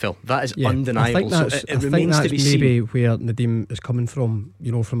boots to fill. That is undeniable. I think so it remains to be seen. Maybe where Nadim is coming from,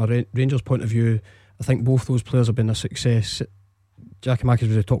 you know, from a Rangers point of view. I think both those players have been a success. Giakoumakis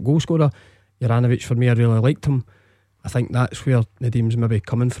was the top goal scorer. Juranovic, for me, I really liked him. I think that's where Nadim's maybe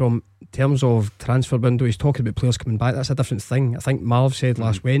coming from. In terms of transfer window, he's talking about players coming back. That's a different thing. I think Marv said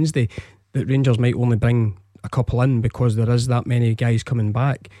last Wednesday that Rangers might only bring a couple in because there is that many guys coming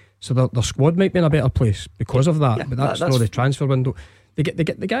back. So their squad might be in a better place because of that. But that's not the transfer window. They get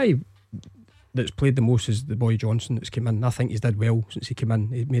the guy that's played the most is the boy Johnson that's come in. I think he's did well since he came in.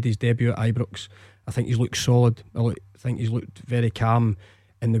 He made his debut at Ibrox. I think he's looked solid. I think he's looked very calm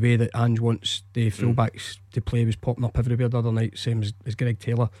in the way that Ange wants the fullbacks to play. He was popping up everywhere the other night, same as Greg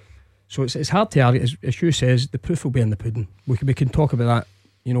Taylor. So it's hard to argue. As Hugh says, the proof will be in the pudding. We can talk about that,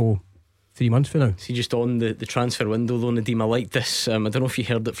 you know, 3 months from now. See, just on the transfer window though, Nadim, I like this. I don't know if you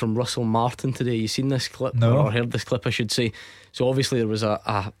heard it from Russell Martin today. You seen this clip? No. Or heard this clip, I should say. So obviously there was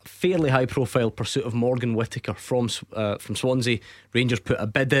a fairly high profile pursuit of Morgan Whittaker from Swansea. Rangers put a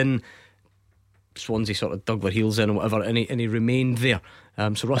bid in. Swansea sort of dug their heels in and whatever, and he remained there.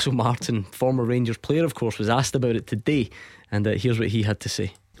 So Russell Martin, former Rangers player of course, was asked about it today, and here's what he had to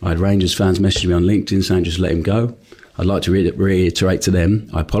say. I had Rangers fans message me on LinkedIn saying just let him go. I'd like to reiterate to them,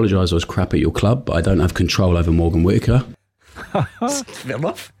 I apologise I was crap at your club, but I don't have control over Morgan Whittaker. Fair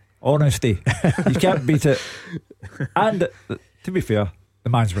enough. Honesty, you can't beat it. And to be fair, the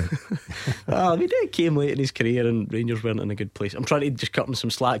man's right. I mean, it came late in his career and Rangers weren't in a good place. I'm trying to just cut him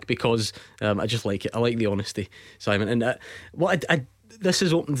some slack because I just like it. I like the honesty, Simon. And this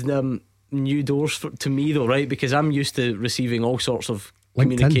has opened new doors to me though, right? Because I'm used to receiving all sorts of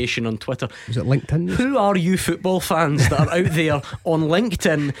communication on Twitter. Is it LinkedIn? Who are you football fans that are out there on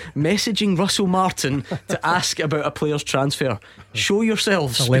LinkedIn messaging Russell Martin to ask about a player's transfer? Show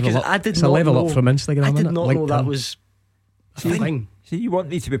yourselves. It's a level up. I did it's not a level know, up from Instagram. I did not know LinkedIn. that was a thing. See, you want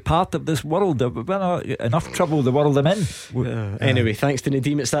me to be part of this world. We've been enough trouble the world I'm in. Anyway, thanks to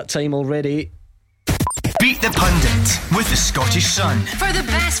Nadim, it's that time already. Beat the Pundit with the Scottish Sun. For the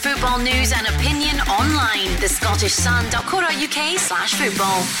best football news and opinion online,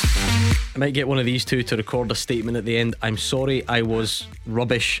 thescottishsun.co.uk/football. I might get one of these two to record a statement at the end. I'm sorry I was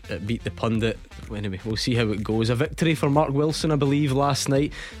rubbish at Beat the Pundit. Anyway, we'll see how it goes. A victory for Mark Wilson, I believe, last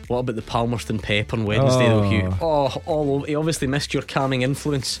night. What about the Palmerston Pep on Wednesday though, Hugh? All over. He obviously missed your calming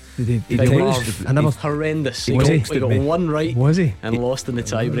influence. He horrendous. He got one right. Was he? And lost in the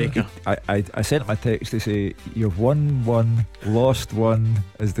tiebreaker. I sent him a text to say you've won one, lost one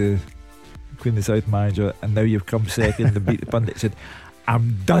as the Queen of the South manager, and now you've come second. The Beat the Pundit said,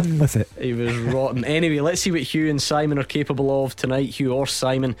 I'm done with it. He was rotten. Anyway, let's see what Hugh and Simon are capable of tonight. Hugh or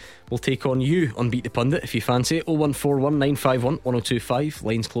Simon will take on you on Beat the Pundit if you fancy it. 0141 951 1025.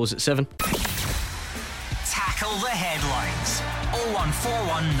 Lines close at 7. Tackle the headlines.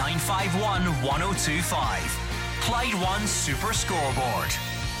 0141 951 1025. Clyde One Super Scoreboard.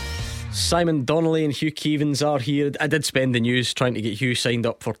 Simon Donnelly and Hugh Keevins are here. I did spend the news trying to get Hugh signed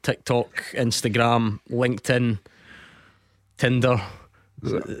up for TikTok, Instagram, LinkedIn, Tinder.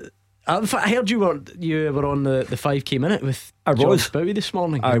 I heard you were on the 5k minute with George Bowie this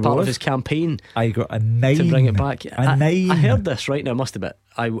morning. Part of his campaign. I got a 9 to bring it back. A 9. I heard this right now. Must have been.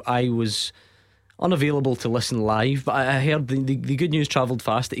 I was unavailable to listen live, but I heard the good news travelled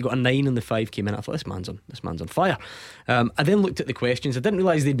fast that he got a 9 in the 5k minute. I thought this man's on fire. I then looked at the questions. I didn't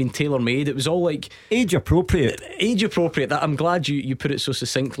realise they'd been tailor made. It was all like age appropriate. That I'm glad you put it so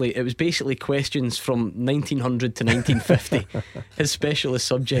succinctly. It was basically questions from 1900 to 1950. His specialist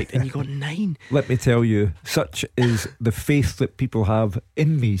subject, and you got 9. Let me tell you, such is the faith that people have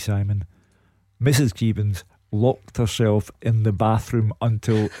in me, Simon. Mrs. Keevins locked herself in the bathroom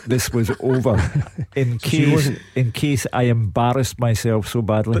until this was over in case I embarrassed myself so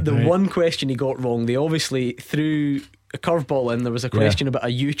badly. But the one question he got wrong, they obviously threw a curveball in. There was a question about a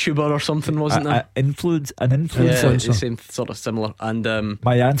YouTuber or something, wasn't there? An influencer. Yeah, same sort of similar. And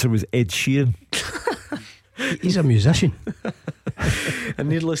my answer was Ed Sheeran. He's a musician. And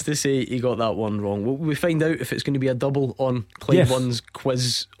needless to say, he got that one wrong. Will we find out if it's going to be a double on Clyde Yes. One's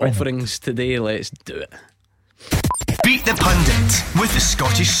quiz offerings today? Let's do it. Beat the Pundit with the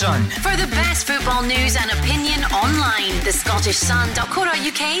Scottish Sun. For the best football news and opinion online,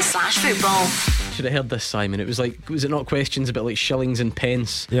 thescottishsun.co.uk/football. Should have heard this, Simon. It was like, was it not questions about like shillings and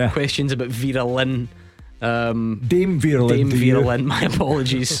pence? Yeah. Questions about Vera Lynn. Dame Vera Lynn. Dame to Vera you. Lynn. My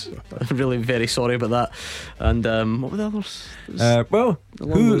apologies. I'm really very sorry about that. And what were the others? It was Well,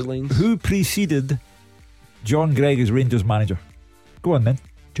 along those lines. who preceded John Gregg as Rangers manager? Go on then.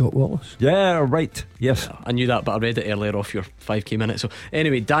 Jock Wallace. Yeah, right. Yes. I knew that, but I read it earlier off your 5k minute. So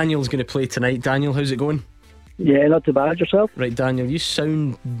anyway, Daniel's going to play tonight. Daniel, how's it going? Yeah, not too bad. Yourself? Right, Daniel, you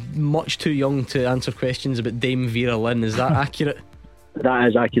sound much too young to answer questions about Dame Vera Lynn. Is that accurate? That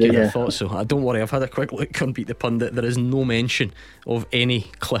is accurate, I yeah. thought so. Don't worry, I've had a quick look on Beat the Pundit. There is no mention of any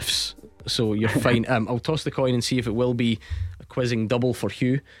cliffs, so you're fine. I'll toss the coin and see if it will be a quizzing double for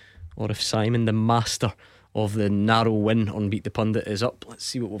Hugh, or if Simon, the master of the narrow win on Beat the Pundit, is up. Let's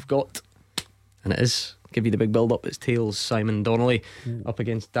see what we've got. And it is, give you the big build up, it's tails. Simon Donnelly up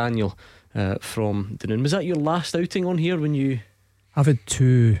against Daniel from Dunoon. Was that your last outing on here when you... I've had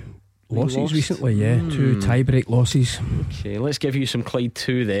two lost? losses recently, yeah. Two tie-break losses. Okay, let's give you some Clyde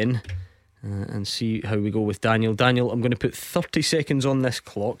 2 then, and see how we go with Daniel. Daniel, I'm going to put 30 seconds on this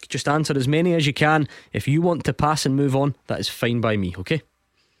clock. Just answer as many as you can. If you want to pass and move on, that is fine by me, okay?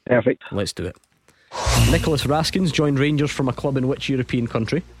 Perfect. Let's do it. Nicholas Raskins joined Rangers from a club in which European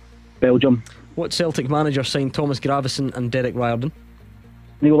country? Belgium. What Celtic manager signed Thomas Gravesen and Derek Riordan?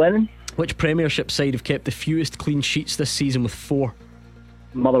 Neil Lennon. Which Premiership side have kept the fewest clean sheets this season with 4?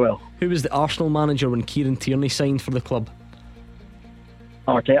 Motherwell. Who was the Arsenal manager when Kieran Tierney signed for the club?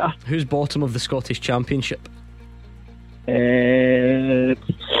 Arteta. Who's bottom of the Scottish Championship?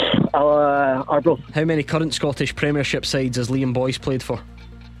 Arbroath. How many current Scottish Premiership sides has Liam Boyce played for?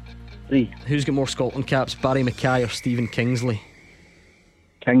 3. Who's got more Scotland caps, Barry Mackay or Stephen Kingsley?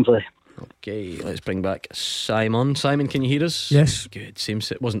 Kingsley. Okay, let's bring back Simon. Simon, can you hear us? Yes. Good.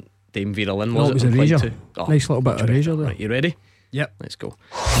 Seems it wasn't Dame Vera Lynn, No, was it was on Clyde Erasure. 2? Oh, Nice little bit much of better. Erasure there. Right, you ready? Yep. Let's go.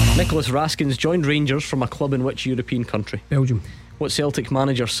 Nicholas Raskins joined Rangers from a club in which European country? Belgium. What Celtic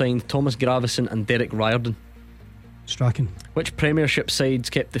manager signed Thomas Gravesen and Derek Riordan? Strachan. Which Premiership sides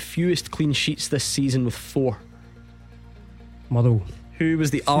kept the fewest clean sheets this season with 4? Motherwell. Who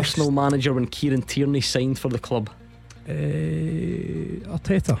was the Arsenal manager when Kieran Tierney signed for the club?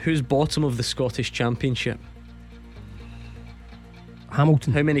 Arteta. Who's bottom of the Scottish Championship?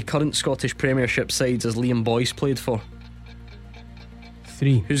 Hamilton. How many current Scottish Premiership sides has Liam Boyce played for?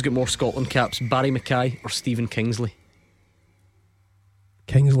 3. Who's got more Scotland caps, Barry Mackay or Stephen Kingsley?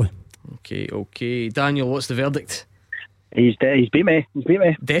 Kingsley. Okay. Daniel, what's the verdict? He's beat me.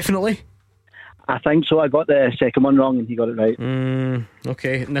 Definitely? I think so. I got the second one wrong and he got it right.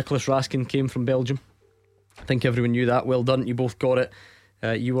 Okay, Nicholas Raskin came from Belgium. I think everyone knew that. Well done, you both got it.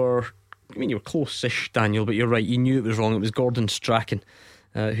 You were close-ish, Daniel, but you're right, you knew it was wrong. It was Gordon Strachan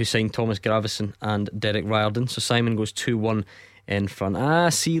who signed Thomas Gravesen and Derek Riordan. So Simon goes 2-1 in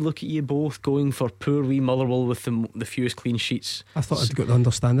front. See, look at you both going for poor wee Motherwell with the fewest clean sheets. I thought I'd got the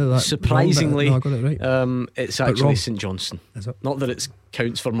understanding of that. Surprisingly, wrong, but no, I got it right. It's But actually wrong. St Johnstone. Is it? Not that it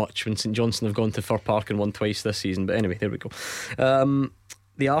counts for much when St Johnstone have gone to Fir Park and won twice this season, but anyway, there we go.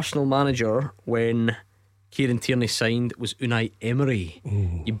 The Arsenal manager when Kieran Tierney signed was Unai Emery.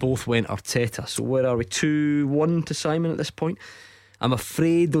 You both went Arteta. So where are we? 2-1 to Simon at this point. I'm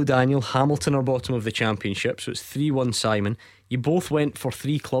afraid though, Daniel, Hamilton are bottom of the Championship, so it's 3-1 Simon. You both went for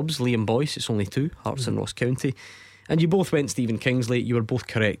 3 clubs. Liam Boyce, it's only 2, Hearts and Ross County. And you both went Stephen Kingsley. You were both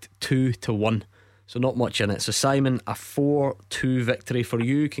correct, 2-1. So not much in it. So Simon, a 4-2 victory for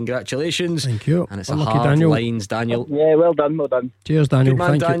you. Congratulations. Thank you. And it's Unlucky, a hard Daniel. lines, Daniel. Yeah, well done. Cheers, Daniel. Good man,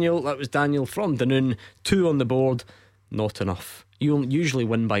 Thank Daniel. That was Daniel from Dunoon. 2 on the board. Not enough. You usually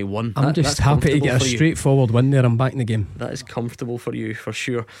win by 1. I'm just that's happy to comfortable get a for you. straightforward win there. I'm back in the game. That is comfortable for you, for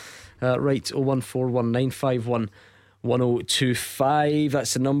sure. Right, 01419511025.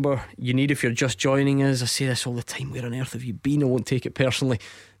 That's the number you need if you're just joining us. I say this all the time. Where on earth have you been? I won't take it personally.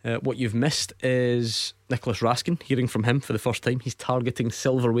 What you've missed is Nicholas Raskin. Hearing from him for the first time. He's targeting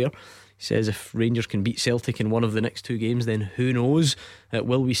silverware. He says if Rangers can beat Celtic in one of the next 2 games, then who knows?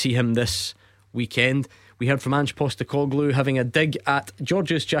 Will we see him this weekend? We heard from Ange Postecoglou having a dig at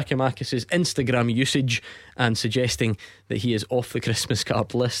Georgios Giakoumakis' Instagram usage and suggesting that he is off the Christmas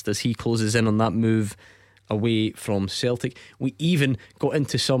card list as he closes in on that move away from Celtic. We even got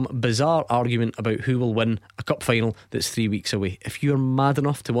into some bizarre argument about who will win a cup final that's 3 weeks away. If you're mad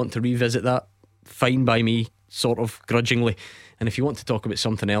enough to want to revisit that, fine by me. sort of grudgingly. And if you want to talk about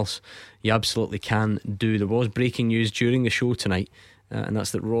something else, you absolutely can do. There was breaking news during the show tonight, and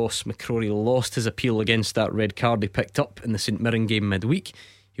that's that Ross McCrory lost his appeal against that red card he picked up in the St Mirren game midweek.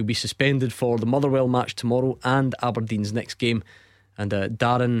 He'll be suspended for the Motherwell match tomorrow and Aberdeen's next game. And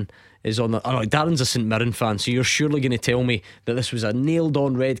Darren is on the... Darren's a St Mirren fan, so you're surely going to tell me that this was a nailed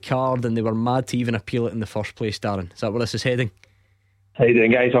on red card and they were mad to even appeal it in the first place, Darren. Is that where this is heading? How you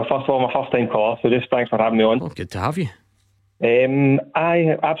doing, guys? Well, first of all, my first time caller, so just thanks for having me on. Oh, good to have you.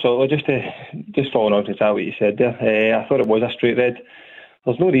 I absolutely, just following on to that what you said there, I thought it was a straight red.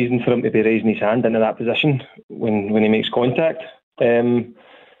 There's no reason for him to be raising his hand into that position when he makes contact.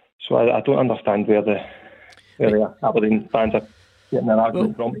 So I don't understand where the Aberdeen fans are getting their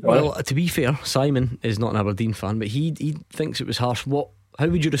argument from. Well, to be fair, Simon is not an Aberdeen fan, but he thinks it was harsh. How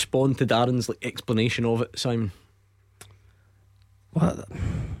would you respond to Darren's explanation of it, Simon? Well,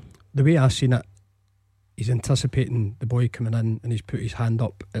 the way I've seen it, he's anticipating the boy coming in and he's put his hand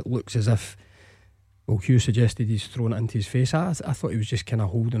up. It looks as if, well, Hugh suggested he's thrown it into his face. I thought he was just kind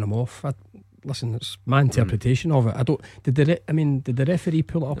of holding him off. Listen, it's my interpretation of it. Did the referee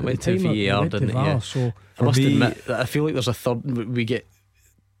pull it up at the time? VAR, didn't it? Yeah. So I must admit that I feel like there's a third.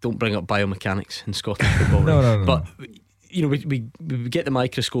 Don't bring up biomechanics in Scottish football. No. But we get the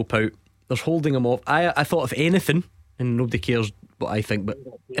microscope out. There's holding him off. I thought if anything, and nobody cares what I think, but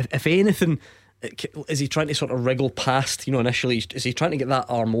if anything, is he trying to sort of wriggle past? Initially, is he trying to get that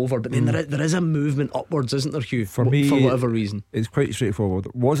arm over? But then there is a movement upwards, isn't there, Hugh? For me, for whatever reason, it's quite straightforward.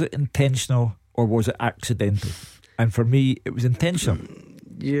 Was it intentional or was it accidental? And for me, it was intentional.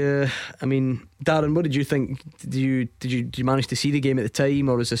 Yeah, I mean, Darren, what did you think? Did you manage to see the game at the time,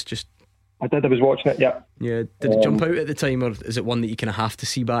 or is this just? I did. I was watching it. Yeah. Yeah. Did it jump out at the time, or is it one that you kind of have to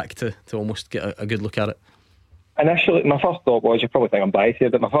see back to almost get a good look at it? Initially, my first thought was, you probably think I'm biased here,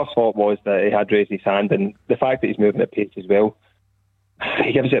 but my first thought was that he had raised his hand, and the fact that he's moving at pace as well,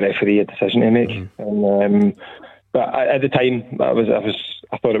 he gives the referee a decision to make. And but at the time,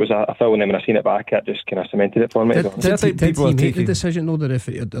 I thought it was a foul, and then when I seen it back, it just kind of cemented it for me. Did he make the decision, though, the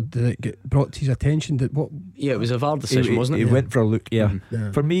referee? Did it get brought to his attention? Yeah, it was a VAR decision, wasn't it? He went for a look. Yeah.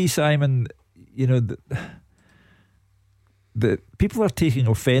 For me, Simon, the people are taking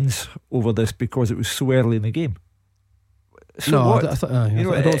offence over this because it was so early in the game. So no, what?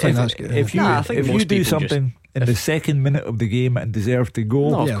 I don't think that's good. If you do something in the second minute of the game and deserve to go,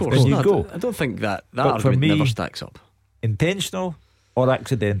 no, of course, then you go. I don't think that but for me, never stacks up. Intentional or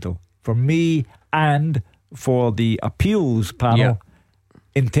accidental? For me and for the appeals panel,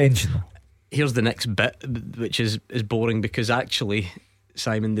 intentional. Here's the next bit, which is boring, because actually,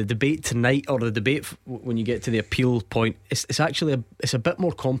 Simon, the debate tonight, or the debate when you get to the appeal point, it's actually it's a bit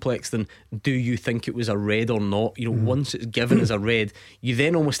more complex than do you think it was a red or not. Once it's given as a red, you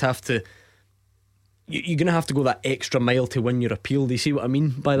then almost have to, you're going to have to go that extra mile to win your appeal. Do you see what I mean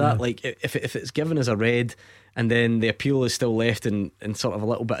by that? Like if it's given as a red and then the appeal is still left in sort of a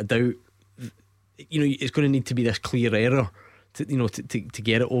little bit of doubt, it's going to need to be this clear error to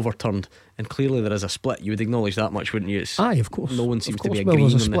get it overturned, and clearly there is a split. You would acknowledge that much, wouldn't you? Aye, of course. No one seems to be Well, agreeing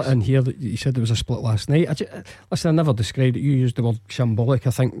there's a on split this. in here. You said there was a split last night. Listen, I never described it. You used the word shambolic.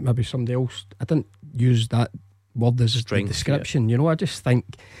 I think maybe somebody else. I didn't use that word as a description. Yeah. I just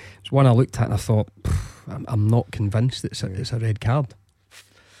think it's one I looked at and I thought, I'm not convinced it's a red card.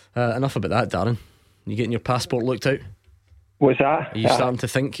 Enough about that, Darren. You getting your passport looked out? What's that? Are you starting to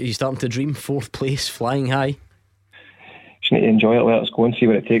think? Are you starting to dream 4th place, flying high? Just need to enjoy it, let us go and see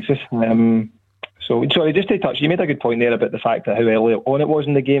where it takes us. So sorry, just to touch, you made a good point there about the fact that how early on it was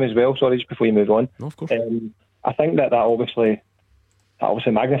in the game as well. Sorry, just before you move on. No, of course. I think that obviously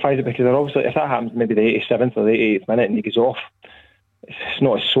magnifies it, because they're obviously, if that happens maybe the 87th or the 88th minute and he goes off, it's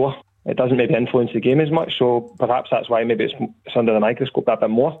not as sore. It doesn't maybe influence the game as much. So perhaps that's why maybe it's under the microscope that bit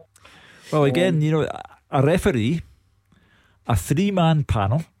more. Well, again, a referee, a 3-man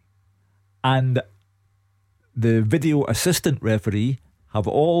panel, and the video assistant referee have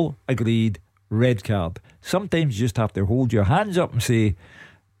all agreed red card. Sometimes you just have to hold your hands up and say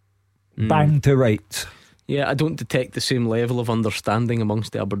bang to rights. Yeah, I don't detect the same level of understanding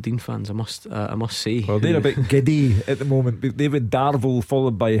amongst the Aberdeen fans, I must say. Well, they're a bit giddy at the moment. David Darvel,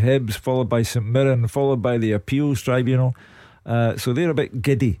 followed by Hibs, followed by St Mirren, followed by the appeals tribunal. So they're a bit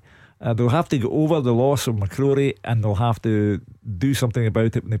giddy. They'll have to get over the loss of McCrory, and they'll have to do something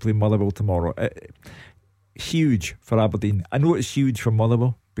about it when they play Motherwell tomorrow. Huge for Aberdeen. I know it's huge for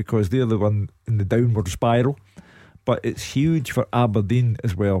Motherwell because they're the one in the downward spiral, but it's huge for Aberdeen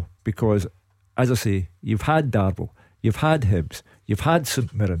as well, because, as I say, you've had Darvel, you've had Hibs, you've had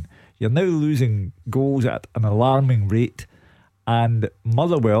St Mirren, you're now losing goals at an alarming rate, and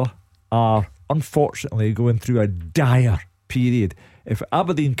Motherwell are unfortunately going through a dire period. If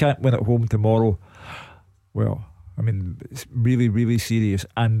Aberdeen can't win at home tomorrow, well, I mean, it's really, really serious,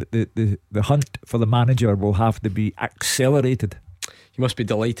 and the hunt for the manager will have to be accelerated. You must be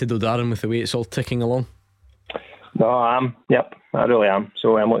delighted though, Darren, with the way it's all ticking along. No, I am. Yep, I really am.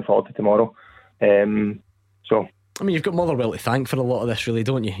 So I'm looking forward to tomorrow. I mean, you've got Motherwell to thank for a lot of this, really,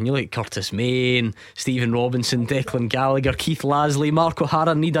 don't you? And you like Curtis Main, Stephen Robinson, Declan Gallagher, Keith Lasley, Mark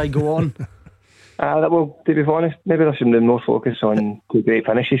O'Hara. Need I go on? Well, to be honest, maybe there should be more focus on two great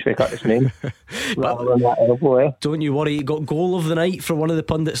finishes for Curtis Main. Don't you worry, he got goal of the night for one of the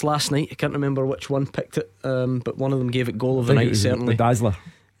pundits last night. I can't remember which one picked it, but one of them gave it goal of the night, certainly. The Dazzler.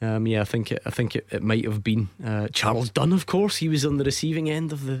 Yeah, I think it might have been Charles Dunn, of course. He was on the receiving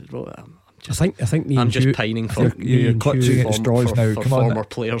end of the. I'm just pining for you're clutching at straws now. For Come on, former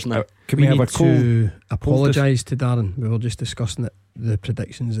players now. Can we have a to apologise to Darren? We were just discussing the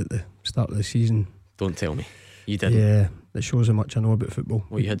predictions at the start of the season. Don't tell me you didn't. Yeah, that shows how much I know about football.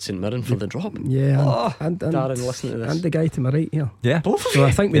 Well, you had St Mirren for the drop. Yeah, and Darren, listen to this. and the guy to my right here. Yeah, both of so you.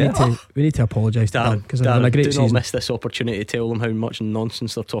 I think we need to apologise to Darren, because they're having a great season. Do not miss this opportunity to tell them how much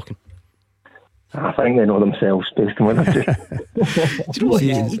nonsense they're talking. I think they know themselves based on what they've just. Do you know what?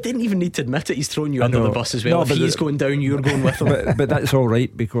 He didn't even need to admit it. He's throwing you under the bus as well. No, if he's going down, you're going with him. But that's all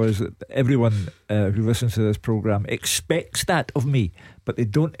right, because everyone who listens to this programme expects that of me, but they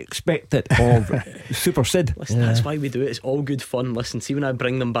don't expect it of Super Sid. Listen, that's why we do it. It's all good fun. Listen, see when I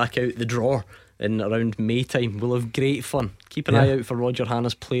bring them back out the drawer in around May time, we'll have great fun. Keep an eye out for Roger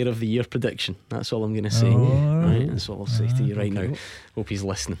Hanna's Player of the Year prediction. That's all I'm going to say. Right, that's all I'll say to you right now. Hope he's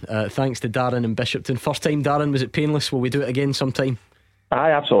listening. Thanks to Darren in Bishopton. First time, Darren, was it painless? Will we do it again sometime?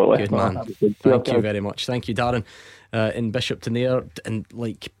 Aye, absolutely. Good man. Thank you very much. Thank you, Darren, in Bishopton there. And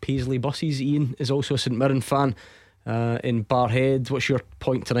like Paisley Buses, Ian is also a St Mirren fan in Barhead. What's your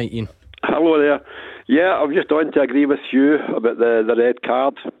point tonight, Ian? Hello there. Yeah, I'm just on to agree with you about the red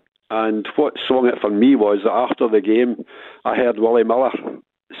card. And what swung it for me was that after the game, I heard Willie Miller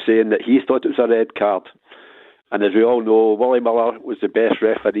saying that he thought it was a red card. And as we all know, Willie Miller was the best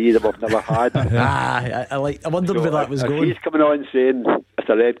referee that we've never had. I wondered where that was going. He's coming on saying it's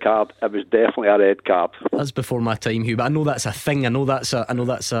a red card. It was definitely a red card. That's before my time, Hugh. But I know that's a thing. I know that's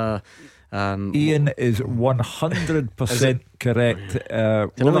a. Ian is 100% correct. I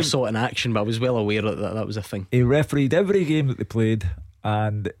never saw it in action, but I was well aware that was a thing. He refereed every game that they played,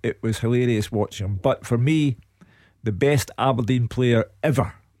 and it was hilarious watching him. But for me, the best Aberdeen player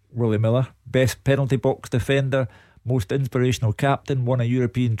ever, Willie Miller, best penalty box defender, most inspirational captain, won a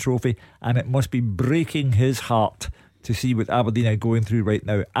European trophy, and it must be breaking his heart to see what Aberdeen are going through right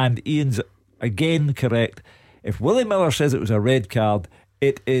now. And Ian's again correct. If Willie Miller says it was a red card,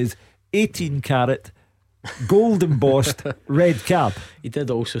 it is 18 carat gold embossed red card. He did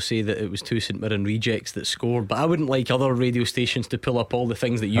also say that it was two St Mirren rejects that scored, but I wouldn't like other radio stations to pull up all the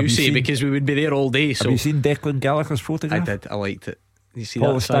things that you say, because we would be there all day. So have you seen Declan Gallagher's photograph? I did. I liked it. You see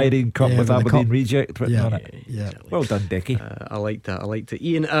polystyrene cup with Aberdeen reject written on it. Exactly. Well done, Decky. I liked it.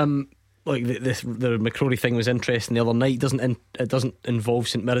 Ian, like the McCrory thing was interesting the other night. It doesn't involve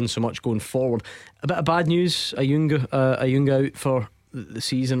St Mirren so much going forward. A bit of bad news. Ayunga out for the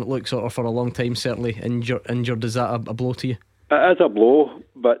season, it looks, or for a long time, certainly injured. Is that a blow to you? It is a blow,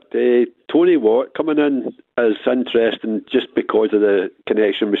 but Tony Watt coming in is interesting just because of the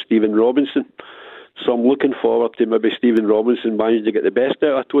connection with Stephen Robinson. So I'm looking forward to maybe Stephen Robinson managing to get the best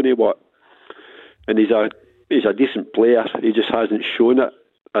out of Tony Watt. And he's a decent player. He just hasn't shown it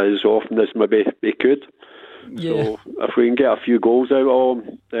as often as maybe he could. Yeah. So if we can get a few goals out of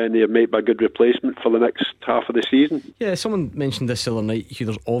him, then he might be a good replacement for the next half of the season. Yeah, someone mentioned this the other night, Hugh.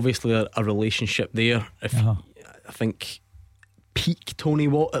 There's obviously a relationship there. I think peak Tony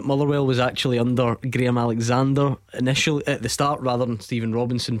Watt at Motherwell was actually under Graham Alexander initially at the start, rather than Stephen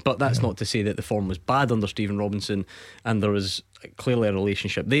Robinson. But that's not to say that the form was bad under Stephen Robinson, and there was clearly a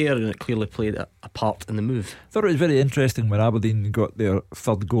relationship there, and it clearly played a part in the move. I thought it was very interesting when Aberdeen got their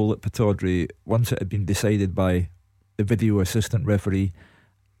third goal at Pittodrie, once it had been decided by the video assistant referee,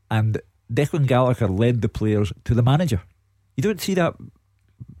 and Declan Gallagher led the players to the manager. You don't see that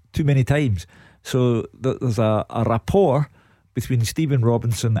too many times. So there's a rapport between Stephen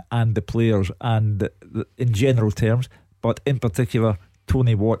Robinson and the players, and in general terms, but in particular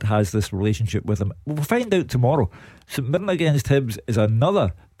Tony Watt has this relationship with him. We'll find out tomorrow. St Mirren against Hibs is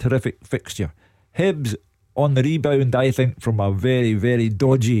another terrific fixture. Hibs on the rebound, I think, from a very, very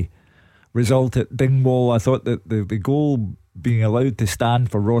dodgy result at Dingwall. I thought that the goal being allowed to stand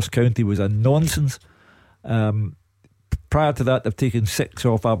for Ross County was a nonsense. Prior to that, they've taken 6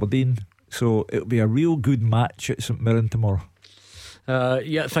 off Aberdeen, so it'll be a real good match at St Mirren tomorrow.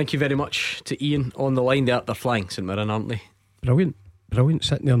 Yeah, thank you very much to Ian on the line. They're flying St Mirren, aren't they? Brilliant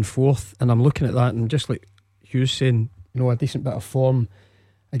sitting there in fourth. And I'm looking at that, and just like Hugh's saying, a decent bit of form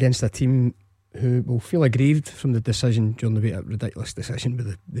against a team who will feel aggrieved from the decision during the week. A ridiculous decision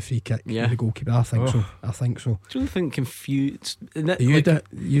with the free kick, with the goalkeeper. I think so. Do you think confused? No,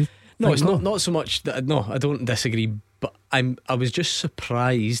 it's not so much that. No, I don't disagree, but I was just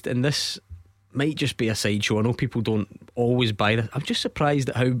surprised, and this might just be a sideshow. I know people don't always buy this. I'm just surprised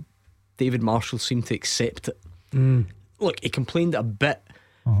at how David Marshall seemed to accept it. Look, he complained a bit,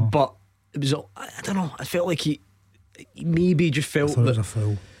 but it was, I don't know, I felt like he maybe just felt that it was a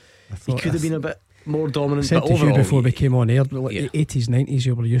foul. He could have been a bit more dominant. I said but to you before we came on air, like 80s, 90s,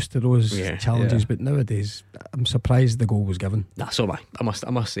 you were used to those challenges, but nowadays I'm surprised the goal was given. So am I. I must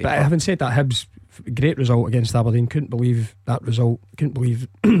say. But having said that, Hibs, great result against Aberdeen. Couldn't believe that result. Couldn't believe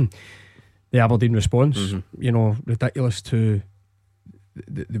the Aberdeen response. Ridiculous to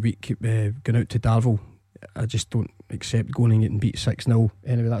the week going out to Darvel. I just don't accept going and getting beat 6-0.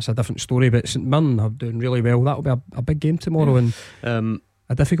 Anyway, that's a different story. But St Mirren are doing really well. That'll be a big game tomorrow, and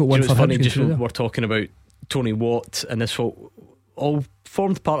a difficult one for funny, Hibs. just we're talking about Tony Watt, and this all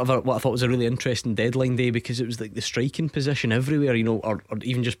formed part of what I thought was a really interesting deadline day, because it was like the striking position everywhere, or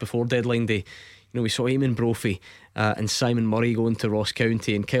even just before deadline day. We saw Eamon Brophy and Simon Murray going to Ross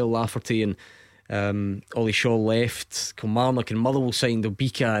County, and Kyle Lafferty and Ollie Shaw left. Kilmarnock and Motherwell signed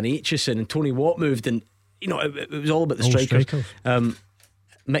Obika and Aitchison, and Tony Watt moved, and it was all about the strikers.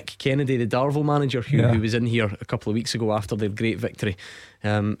 Mick Kennedy, the Darvel manager, who was in here a couple of weeks ago after their great victory,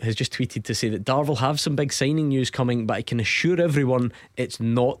 has just tweeted to say that Darvel have some big signing news coming, but I can assure everyone it's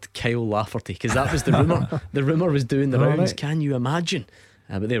not Kyle Lafferty, because that was the rumour. The rumour was doing the rounds. Right. Can you imagine?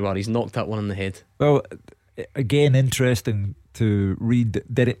 But there we are, he's knocked that one on the head. Well, again, interesting to read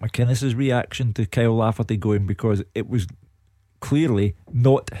Derek McInnes's reaction to Kyle Lafferty going, because it was clearly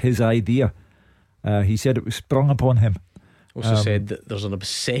not his idea. He said it was sprung upon him. Also said that there's an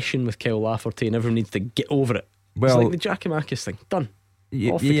obsession with Kyle Lafferty and everyone needs to get over it. It's like the Giakoumakis thing. Done.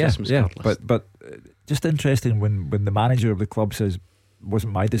 Off the Christmas card list. But just interesting when the manager of the club says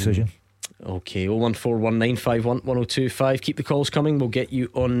wasn't my decision. Okay, 01419511025. Keep the calls coming, we'll get you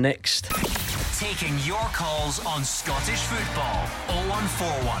on next. Taking your calls on Scottish football.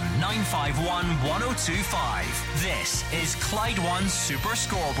 0141 951 1025. This is Clyde One Super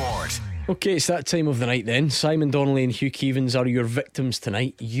Scoreboard. Okay, it's that time of the night then. Simon Donnelly and Hugh Keevins are your victims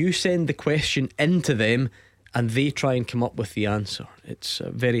tonight. You send the question into them and they try and come up with the answer. It's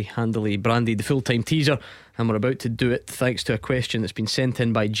very handily branded the full-time teaser, and we're about to do it thanks to a question that's been sent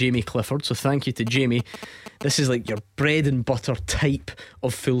in by Jamie Clifford. So thank you to Jamie. This is like your bread and butter type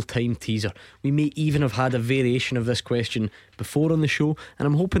of full-time teaser. We may even have had a variation of this question before on the show, and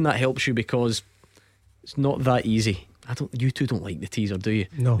I'm hoping that helps you, because it's not that easy. You two don't like the teaser, do you?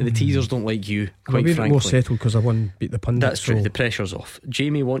 No. The teasers don't like you, quite frankly. More settled because I won beat the pundit. That's true, the pressure's off.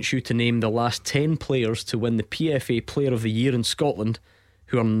 Jamie wants you to name the last 10 players to win the PFA Player of the Year in Scotland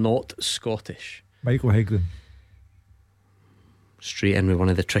who are not Scottish. Michael Higdon. Straight in with one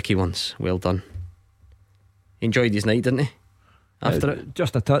of the tricky ones. Well done. He enjoyed his night, didn't he? After it?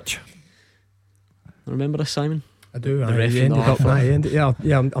 Just a touch. Remember this, Simon? I do. I'm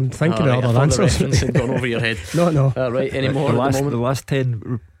thinking of other answers. Had gone over your head. No. Right, any more? The last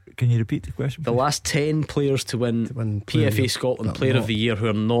 10. Can you repeat the question, please? The last 10 players to win PFA Scotland Player of the Year who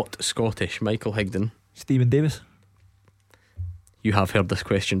are not Scottish. Michael Higdon. Stephen Davis. You have heard this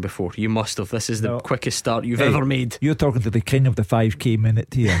question before. You must have. This is the quickest start you've ever made. You're talking to the king of the 5k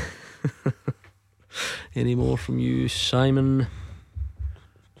minute here. Any more from you, Simon?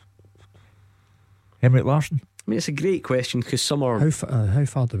 Henrik Larsson. I mean, it's a great question because some are. How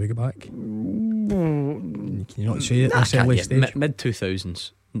far do we go back? Can you not say it? Mid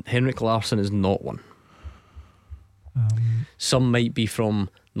 2000s. Henrik Larsson is not one. Some might be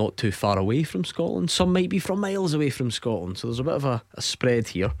from not too far away from Scotland. Some might be from miles away from Scotland. So there's a bit of a spread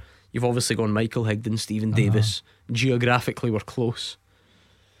here. You've obviously gone Michael Higdon, Stephen Davis. Geographically, we're close.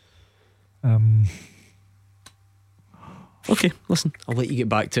 Okay, listen, I'll let you get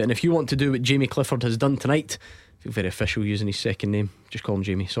back to it. And if you want to do what Jamie Clifford has done tonight, feel very official using his second name. Just call him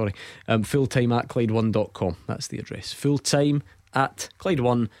Jamie, sorry. Fulltime at Clyde1.com. That's the address. Fulltime at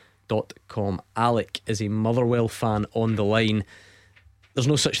Clyde1.com. Alec is a Motherwell fan on the line. There's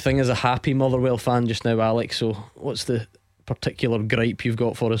no such thing as a happy Motherwell fan just now, Alec. So what's the particular gripe you've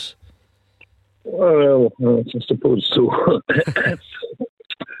got for us? Well, I suppose so.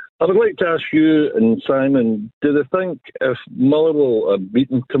 I would like to ask you and Simon, do they think if Motherwell are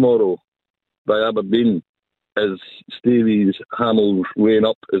beaten tomorrow by Aberdeen, is Stevie's Hamill's weighing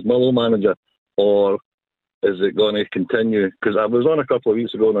up as Motherwell manager, or is it going to continue? Because I was on a couple of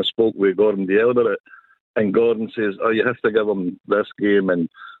weeks ago and I spoke with Gordon Dalziel about it, and Gordon says, "Oh, you have to give them this game and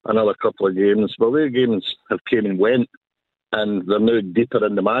another couple of games." Well, their games have came and went, and they're now deeper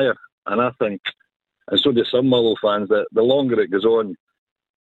in the mire. And I think, and so do some Motherwell fans, that the longer it goes on,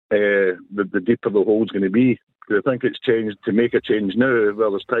 the deeper the hole's going to be. I think it's changed to make a change now,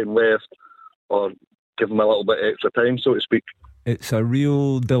 well, there's time left, or give them a little bit extra time, so to speak. It's a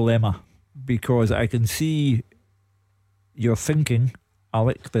real dilemma, because I can see you're thinking,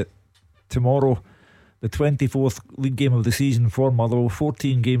 Alec, that tomorrow, the 24th league game of the season for Motherwell,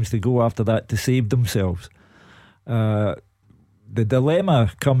 14 games to go after that to save themselves. The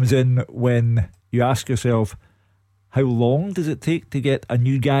dilemma comes in when you ask yourself, how long does it take to get a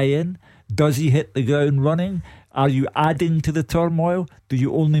new guy in? Does he hit the ground running? Are you adding to the turmoil? Do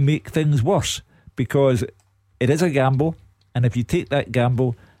you only make things worse? Because it is a gamble, and if you take that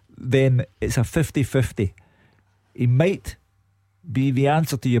gamble, then it's a 50-50. He might be the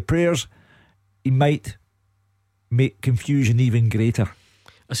answer to your prayers. He might make confusion even greater.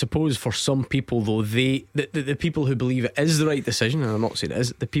 I suppose for some people, though, the people who believe it is the right decision, and I'm not saying it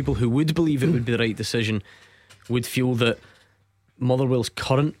is, the people who would believe it would be the right decision would feel that Motherwell's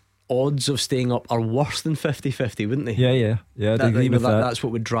current odds of staying up are worse than 50-50, wouldn't they? Yeah, I'd agree with that. That's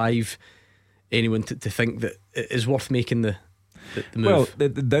what would drive anyone to think that it is worth making the move. Well, the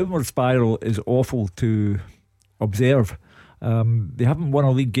downward spiral is awful to observe. They haven't won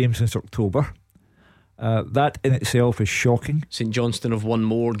a league game since October. That in itself is shocking. St Johnstone have won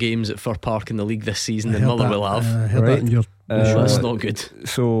more games at Fir Park in the league this season than Motherwell have. I heard that in your that's not good.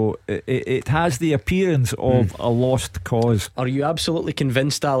 So it has the appearance of a lost cause. Are you absolutely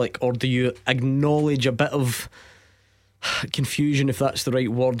convinced, Alec, or do you acknowledge a bit of confusion, if that's the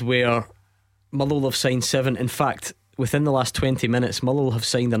right word, where Motherwell have signed 7? In fact, within the last 20 minutes, Motherwell have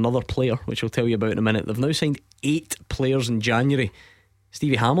signed another player, which I'll tell you about in a minute. They've now signed 8 players in January.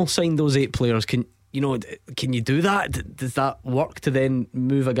 Stevie Hamill signed those 8 players. Can you do that? Does that work to then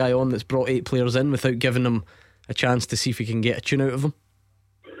move a guy on that's brought 8 players in without giving them a chance to see if we can get a tune out of them?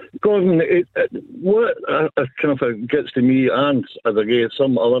 Gordon, what kind of gets to me, and as I guess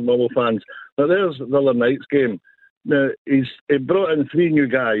some other Motherwell fans, now there's the other night's game. Now he brought in 3 new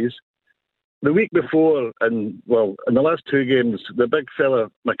guys. The week before, in the last 2 games, the big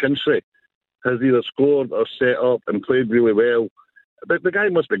fella McKinstry has either scored or set up and played really well. But the guy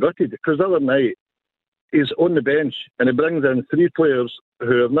must be gutted, because the other night he's on the bench and he brings in 3 players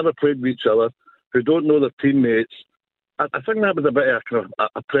who have never played with each other, who don't know their teammates. I think that was a bit of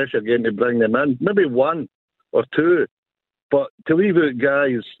a pressure again to bring them in. Maybe 1 or 2. But to leave out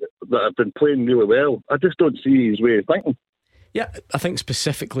guys that have been playing really well, I just don't see his way of thinking. Yeah, I think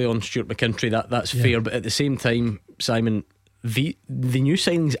specifically on Stuart McKinstry that's fair, but at the same time, Simon, the new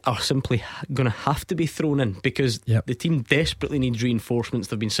signings are simply going to have to be thrown in, because the team desperately needs reinforcements.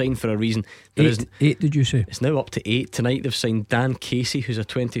 They've been signed for a reason. 8 did you say? It's now up to 8. Tonight they've signed Dan Casey, who's a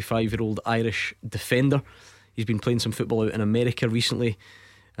 25-year-old Irish defender. He's been playing some football out in America recently,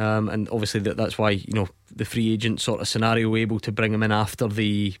 and obviously that's why the free agent sort of scenario, we're able to bring him in after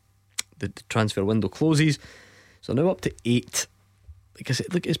the transfer window closes. So now up to 8. Like I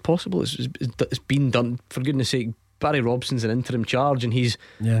said, look, it's possible. It's been done. For goodness sake, Barry Robson's an interim charge, and he's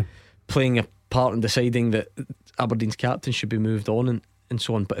playing a part in deciding that Aberdeen's captain should be moved on and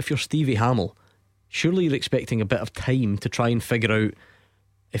so on. But if you're Stevie Hamill, surely you're expecting a bit of time to try and figure out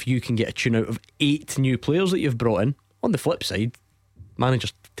if you can get a tune out of 8 new players that you've brought in. On the flip side,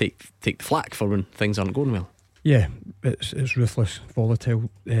 managers take the flak for when things aren't going well. Yeah, it's ruthless,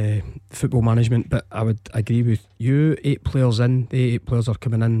 volatile football management. But I would agree with you. 8 players in. The 8 players are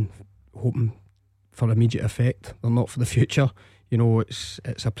coming in hoping for immediate effect. They're not for the future.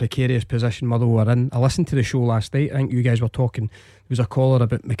 It's a precarious position Motherwell are in. I listened to the show last night. I think you guys were talking. There was a caller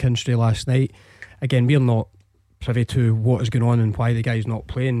about McKinstry last night. Again, we're not privy to what is going on and why the guy's not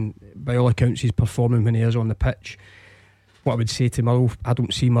playing. By all accounts, he's performing when he is on the pitch. What I would say to Motherwell, I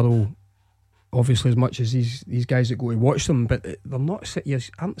don't see Motherwell obviously as much as these guys that go to watch them, but they're not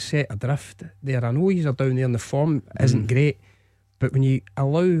aren't set adrift there. I know he's are down there and the form isn't great, but when you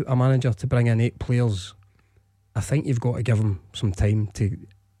allow a manager to bring in 8 players, I think you've got to give him some time to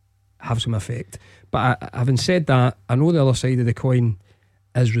have some effect. But having said that, I know the other side of the coin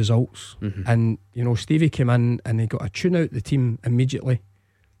is results. And Stevie came in and he got a tune out the team immediately.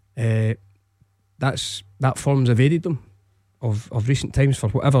 That form's evaded them of recent times for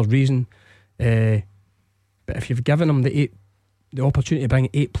whatever reason. But if you've given him the opportunity to bring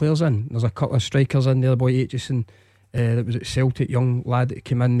 8 players in, there's a couple of strikers in there, boy Aitchison, that was at Celtic, young lad that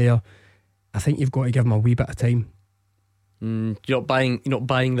came in there. I think you've got to give him a wee bit of time. You're not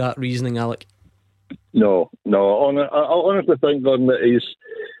buying that reasoning, Alec? No. I honestly think, Gordon, that he's,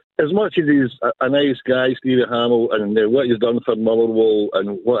 as much as he's a nice guy, Stevie Hamill, and what he's done for Motherwell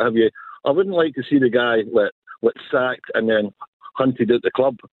and what have you, I wouldn't like to see the guy let sacked and then hunted at the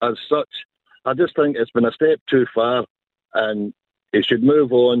club as such. I just think it's been a step too far, and he should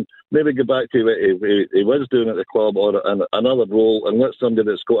move on, maybe go back to what he was doing at the club, or another role, and let somebody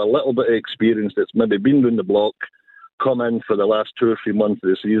that's got a little bit of experience, that's maybe been down the block, come in for the last 2 or 3 months of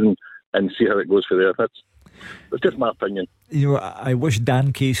the season and see how it goes for there. That's just my opinion. You know, I wish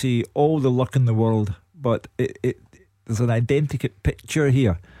Dan Casey all the luck in the world, but there's an identical picture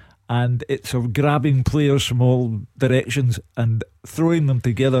here, and it's of grabbing players from all directions and throwing them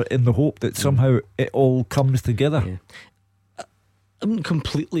together in the hope that somehow it all comes together. I wouldn't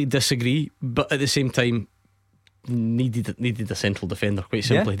completely disagree, but at the same time, needed a central defender, quite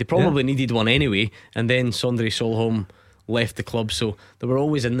simply. They probably needed one anyway, and then Sondre Solholm left the club, so they were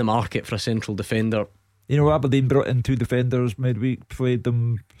always in the market for a central defender. You know, Aberdeen brought in 2 defenders midweek, played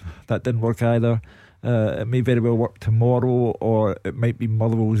them, that didn't work either. It may very well work tomorrow, or it might be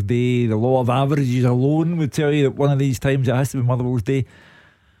Motherwell's day. The law of averages alone would tell you that one of these times it has to be Motherwell's day.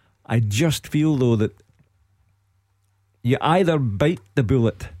 I just feel though that you either bite the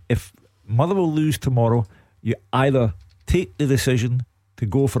bullet. If Motherwell lose tomorrow, you either take the decision to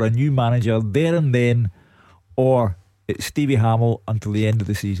go for a new manager there and then, or it's Stevie Hamill until the end of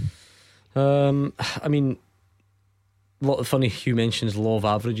the season. I mean, a lot of funny Hugh mentions law of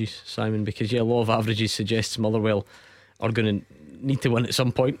averages, Simon, because law of averages suggests Motherwell are going to need to win at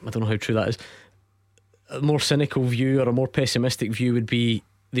some point. I don't know how true that is. A more cynical view, or a more pessimistic view, would be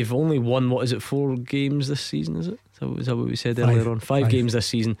they've only won, 4 games this season, is it? Is that what we said earlier on? 5 games this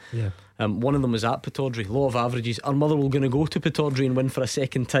season. Yeah. One of them was at Pittodrie. Law of averages. Are Motherwell going to go to Pittodrie and win for a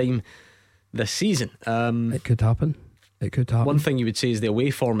second time this season? It could happen. One thing you would say is the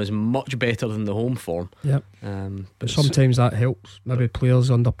away form is much better than the home form. Yep. But sometimes that helps. Maybe players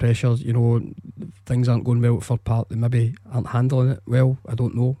under pressure, things aren't going well at Fir Park, they maybe aren't handling it well. I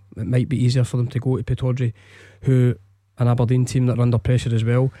don't know. It might be easier for them to go to Pittodrie, who an Aberdeen team that are under pressure as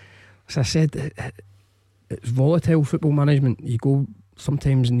well. As I said, it's volatile football management. You go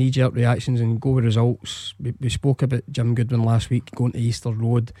sometimes knee-jerk reactions and go with results. We spoke about Jim Goodwin last week going to Easter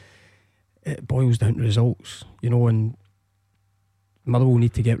Road. It boils down to results, and Motherwell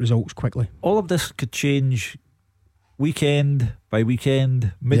need to get results quickly. All of this could change weekend by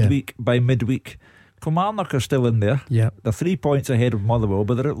weekend, midweek by midweek. Kilmarnock are still in there. Yeah, they're 3 points ahead of Motherwell,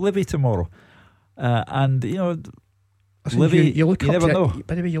 but they're at Livy tomorrow. And Livy, you never know.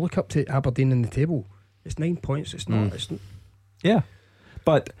 By the way, you look up to Aberdeen in the table. It's 9 points. It's not. Yeah,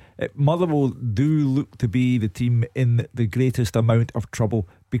 but Motherwell do look to be the team in the greatest amount of trouble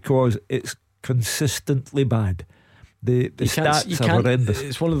because it's consistently bad. The stats are horrendous.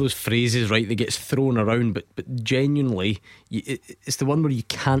 It's one of those phrases, right, that gets thrown around, but genuinely, it's the one where you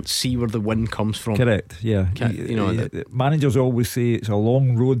can't see where the win comes from. Correct. Yeah. Managers always say it's a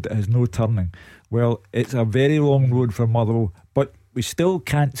long road that has no turning. Well, it's a very long road for Motherwell, but we still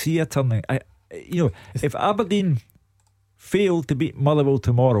can't see a turning. If Aberdeen fail to beat Motherwell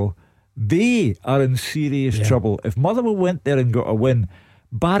tomorrow, they are in serious trouble. If Motherwell went there and got a win,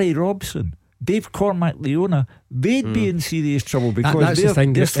 Barry Robson, Dave Cormac Leona, they'd be in serious trouble because that's the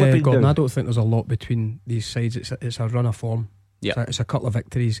thing. They're slipping Gordon, down. I don't think there's a lot between these sides. It's a run of form. Yeah, it's a couple of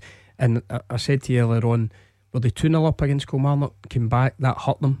victories. And I said to you earlier on, were they 2-0 up against Kilmarnock, came back, that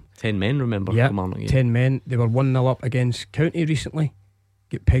hurt them. 10 men, remember? Yeah, Kilmarnock, 10 men. They were 1-0 up against County recently,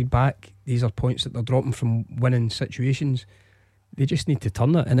 get pegged back. These are points that they're dropping from winning situations. They just need to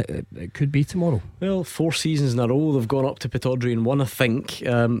turn it, and it could be tomorrow. Well, 4 seasons in a row they've gone up to Pittodrie and won, I think,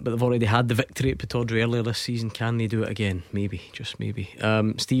 but they've already had the victory at Pittodrie earlier this season. Can they do it again? Maybe, just maybe.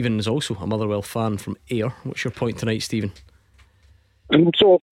 Stephen is also a Motherwell fan from Ayr. What's your point tonight, Stephen?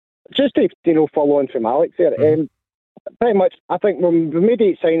 So, just to follow on from Alex there, pretty much, I think we made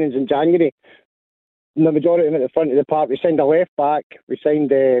 8 signings in January. The majority of them at the front of the park. We signed a left back. We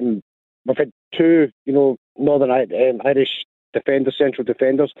signed. We've had 2, Northern Irish defenders, central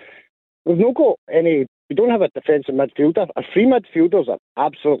defenders. We've not got any. We don't have a defensive midfielder. Our 3 midfielders are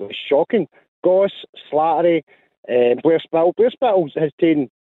absolutely shocking. Goss, Slattery, Blair Spittle. Blair Spittle has taken.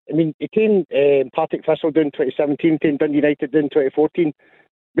 He came Partick Thistle down 2017, taken Dundee United down 2014.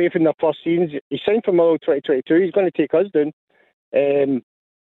 Both in their first seasons. He signed for Motherwell 2022. He's going to take us down.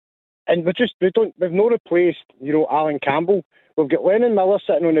 And we've not replaced, Alan Campbell. We've got Lennon Miller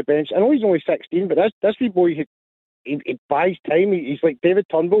sitting on the bench. I know he's only 16, but this wee boy, he buys time. He's like David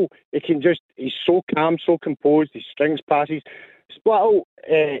Turnbull. He's so calm, so composed. He strings passes. Spittle,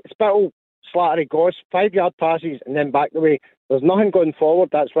 Slattery, Goss, 5-yard passes and then back the way. There's nothing going forward.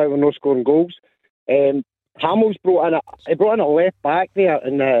 That's why we're not scoring goals. Hamill's brought in a left back there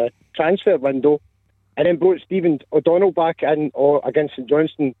in the transfer window, and then brought Stephen O'Donnell back in against St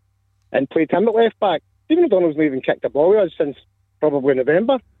Johnstone and played him at left back. Stephen O'Donnell's not even kicked a ball with us since probably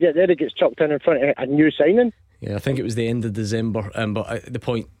November. Yeah, there he gets chucked in front of a new signing. Yeah, I think it was the end of December, but the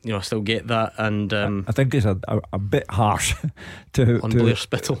point, I still get that, and I think it's a bit harsh on Blair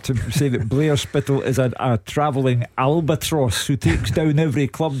Spittle to say that Blair Spittle is a travelling albatross who takes down every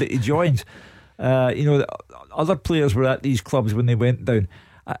club that he joins. Other players were at these clubs when they went down.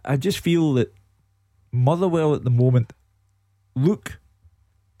 I just feel that Motherwell at the moment look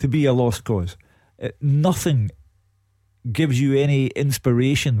to be a lost cause. Nothing gives you any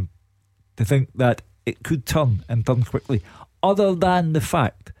inspiration to think that it could turn quickly, other than the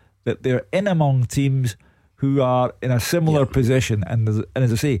fact that they're in among teams who are in a similar position. And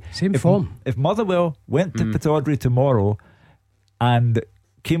as I say, same form. If Motherwell went to Pittodrie tomorrow and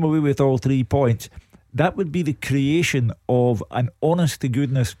came away with all 3 points, that would be the creation of an honest to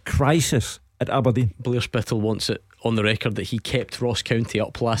goodness crisis at Aberdeen. Blair Spittle wants it on the record that he kept Ross County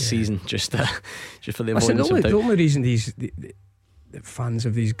up last season just for the avoidance of doubt. The only reason the fans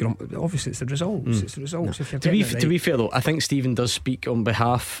of these obviously it's the results. It's the results. No. To be fair though, I think Stephen does speak on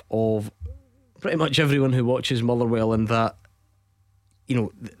behalf of pretty much everyone who watches Motherwell, and that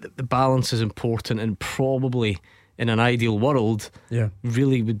the balance is important, and probably in an ideal world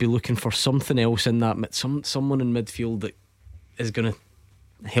really would be looking for something else in that, someone in midfield that is going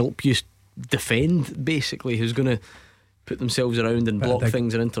to help you defend, basically, who's going to put themselves around and block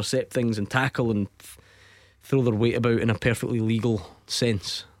things and intercept things and tackle and throw their weight about in a perfectly legal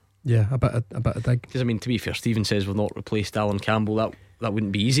sense. Yeah, a bit of dig. Because to be fair, Stephen says we've not replaced Alan Campbell. That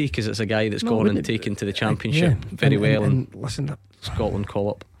wouldn't be easy, because it's a guy that's gone and taken to the Championship very well, and listen, Scotland call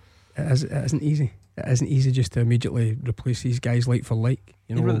up. It isn't easy. It isn't easy just to immediately replace these guys like for like.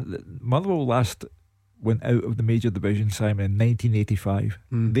 Motherwell last went out of the major division, Simon, in 1985.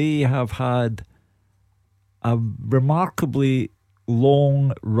 They have had a remarkably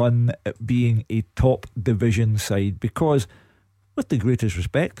long run at being a top division side, because, with the greatest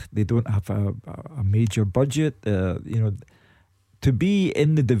respect, they don't have a major budget. To be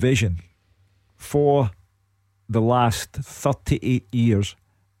in the division for the last 38 years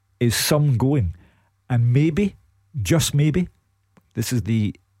is some going, and maybe, just maybe, this is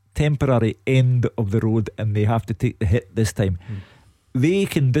the temporary end of the road and they have to take the hit this time. They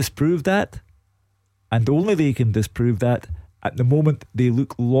can disprove that, and only they can disprove that. At the moment, they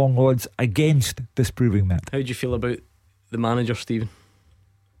look long odds against disproving that. How do you feel about the manager, Stephen?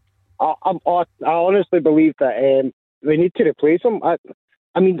 I honestly believe that we need to replace him.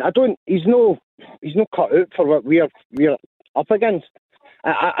 He's no cut out for what we're up against.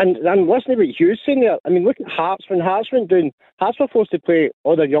 And listening to what Hugh's saying there, look at Hearts. When Hearts were forced to play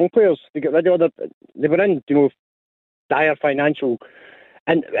all their young players to get rid of they were in dire financial,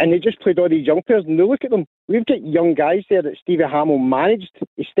 and they just played all these young players. And now look at them. We've got young guys there that Stevie Hamill managed.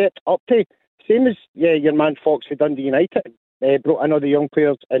 He stepped up to, same as your man Fox for Dundee United. Brought in all the young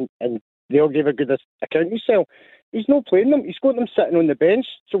players and they all gave a good account of himself. He's not playing them. He's got them sitting on the bench.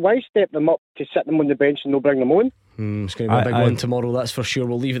 So why step them up to sit them on the bench and not bring them on? It's going to be a big one tomorrow, that's for sure.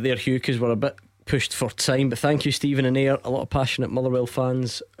 We'll leave it there, Hugh, because we're a bit pushed for time. But thank you, Stephen and Ayr. A lot of passionate Motherwell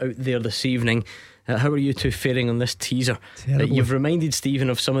fans out there this evening. How are you two faring on this teaser? You've reminded Stephen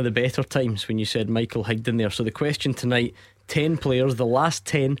of some of the better times when you said Michael Higdon there. So the question tonight, 10 players, the last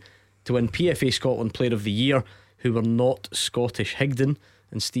 10 to win PFA Scotland Player of the Year who were not Scottish. Higdon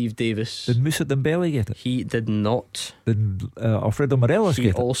and Steve Davis. Did Moussa Dembele get it? He did not. Did Alfredo Morelos get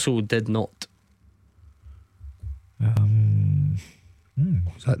it? He also did not.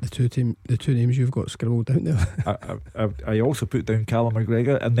 Is that the two names you've got scribbled down there? I also put down Callum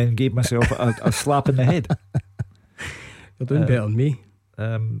McGregor and then gave myself a slap in the head. You're doing better than me.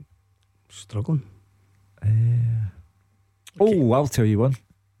 Struggling. Oh, I'll tell you one.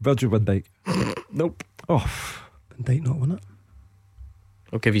 Virgil van Dijk. Nope. Oh, Van Dijk not won it.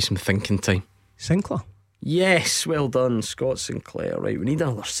 I'll give you some thinking time. Sinclair. Yes, well done, Scott Sinclair. Right, we need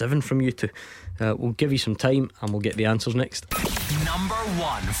another 7 from you two. We'll give you some time and we'll get the answers next. Number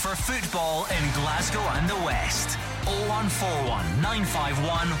 1 for football in Glasgow and the West. 0141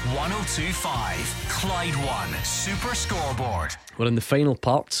 951 1025. Clyde One Super Scoreboard. We're in the final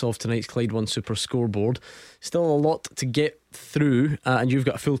parts of tonight's Clyde One Super Scoreboard. Still a lot to get through, and you've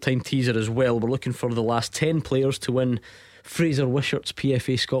got a full-time teaser as well. We're looking for the last 10 players to win Fraser Wishart's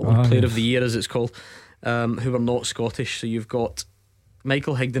PFA Scotland Player of the Year, as it's called, who are not Scottish. So you've got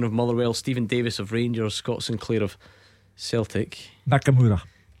Michael Higdon of Motherwell, Stephen Davis of Rangers, Scott Sinclair of Celtic. Nakamura.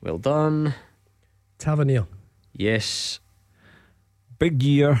 Well done. Tavernier. Yes. Big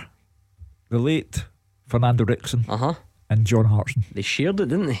year. the late Fernando Rickson Uh-huh. and John Hartson. They shared it,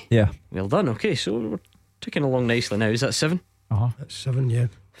 didn't they? Yeah. Well done. Okay, so we're ticking along nicely now. Is that 7? That's 7, yeah.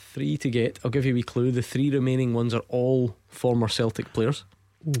 3 to get. I'll give you a wee clue. The 3 remaining ones are all former Celtic players.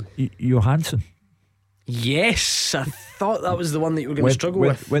 Johansson. Yes, I thought that was the one that you were going to struggle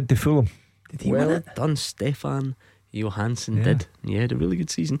with. Went to Fulham. Did he win Well it? done, Stefan Johansson. Yeah. Did. Yeah, had a really good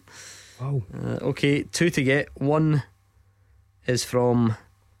season. Wow. Okay, 2 to get. 1 is from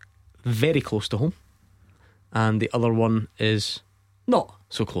very close to home, and the other one is not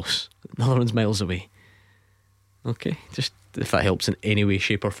so close. Another one's miles away. Okay, just if that helps in any way,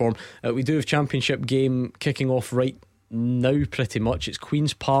 shape or form. We do have championship game kicking off right now pretty much. It's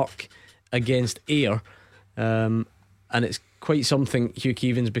Queen's Park against Ayr, and it's quite something, Hugh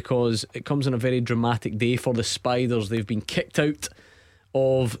Keevins, because it comes on a very dramatic day for the Spiders. They've been kicked out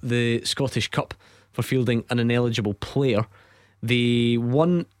of the Scottish Cup for fielding an ineligible player. They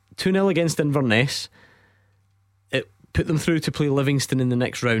won 2-0 against Inverness. It put them through to play Livingston in the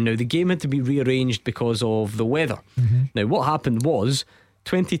next round. Now the game had to be rearranged because of the weather. Now what happened was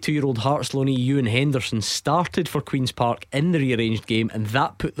 22-year-old Hearts loanee Ewan Henderson started for Queen's Park in the rearranged game, and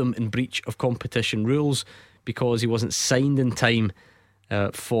that put them in breach of competition rules because he wasn't signed in time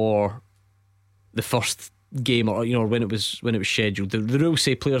for the first game, or when it was scheduled. The rules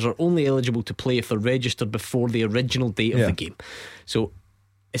say players are only eligible to play if they're registered before the original date of the game. So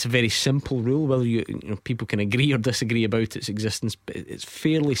it's a very simple rule. Whether you people can agree or disagree about its existence, but it's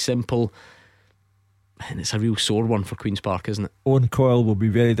fairly simple, and it's a real sore one for Queen's Park, isn't it? Owen Coyle will be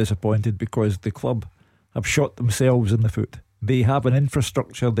very disappointed because the club have shot themselves in the foot. They have an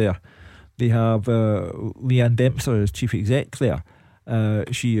infrastructure there. They have Leanne Dempster as chief exec there.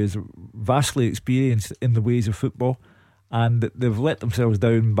 She is vastly experienced in the ways of football, and they've let themselves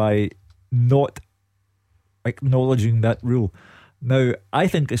down by not acknowledging that rule. Now, I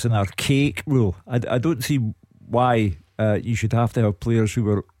think it's an archaic rule. I don't see why you should have to have players who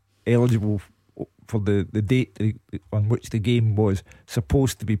were eligible for the date on which the game was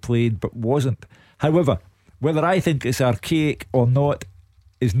supposed to be played but wasn't. However, whether I think it's archaic or not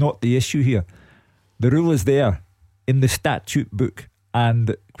is not the issue here. The rule is there in the statute book,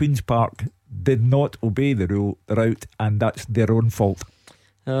 and Queen's Park did not obey the rule. They're out, and that's their own fault.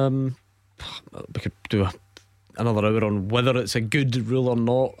 We could do another hour on whether it's a good rule or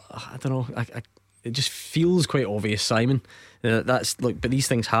not. I don't know. It just feels quite obvious, Simon. That's like, but these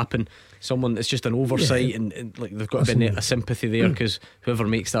things happen. It's just an oversight, and like they've got to be a sympathy there, because whoever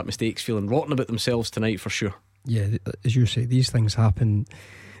makes that mistake's feeling rotten about themselves tonight for sure. Yeah, as you say, these things happen.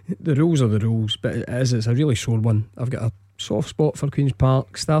 The rules are the rules, but it's a really sore one. I've got a soft spot for Queen's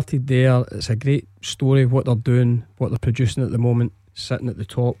Park. Started there. It's a great story what they're doing, what they're producing at the moment, sitting at the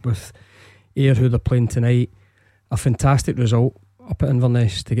top with Ayr, who they're playing tonight. A fantastic result up at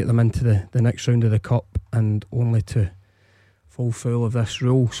Inverness to get them into the next round of the Cup, and only to fall foul of this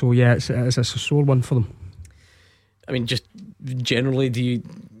rule. So yeah, it's a sore one for them. I mean, just generally, do you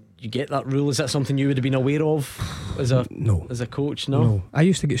get that rule? Is that something you would have been aware of as a coach? No. I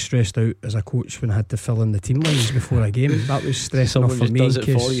used to get stressed out as a coach when I had to fill in the team lines before a game. That was stressing enough for me in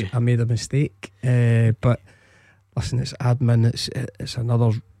case I made a mistake. But listen, it's admin. It's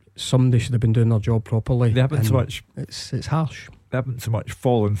another. Somebody should have been doing their job properly. They haven't so much. It's harsh. They haven't so much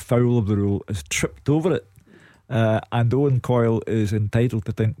fallen foul of the rule as tripped over it. And Owen Coyle is entitled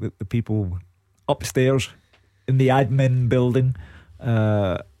to think that the people upstairs in the admin building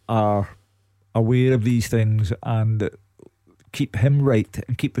are aware of these things and keep him right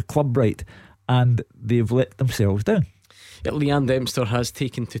and keep the club right, and they've let themselves down. Yeah, Leanne Dempster has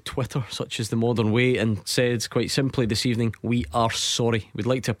taken to Twitter, such as the modern way, and said quite simply this evening, "We are sorry. We'd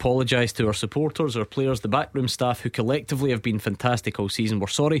like to apologise to our supporters, our players, the backroom staff, who collectively have been fantastic all season. We're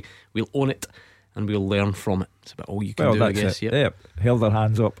sorry. We'll own it, and we'll learn from it." It's about all you can do, I guess. Yeah, held their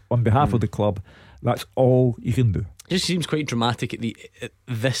hands up on behalf of the club. That's all you can do. It just seems quite dramatic at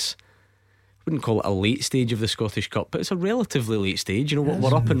this. I wouldn't call it a late stage of the Scottish Cup, but it's a relatively late stage.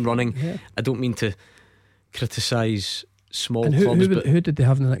 We're up and running. Yeah. I don't mean to criticise small and clubs, who did they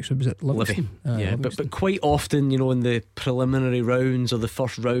have in the next round? Was it Livingston? Yeah, but quite often, in the preliminary rounds or the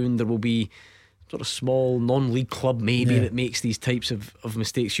first round, there will be sort of small non-league club maybe that makes these types of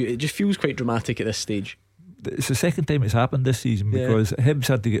mistakes. It just feels quite dramatic at this stage. It's the second time it's happened this season, because Hibs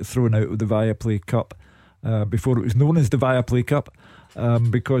had to get thrown out of the Viaplay Cup before it was known as the Viaplay Cup,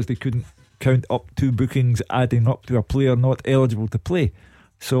 because they couldn't count up 2 bookings adding up to a player not eligible to play.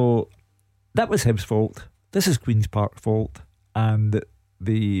 So that was Hibs' fault. This is Queen's Park's fault, and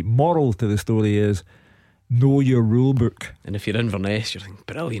the moral to the story is know your rule book. And if you're Inverness, you're thinking,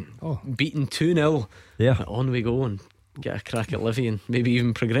 brilliant, beaten 2-0, on we go and get a crack at Livy and maybe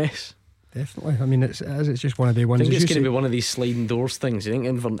even progress. Definitely. I mean, it's just one of the ones. I think it's going to be one of these sliding doors things. You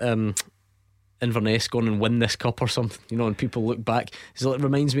think Inverness going and win this cup or something, you know, and people look back. So it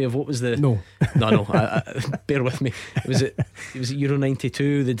reminds me of what was the no. Bear with me. Was it Euro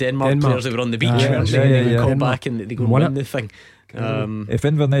 92? The Denmark players that were on the beach, weren't they? They come back and they go and win the thing. If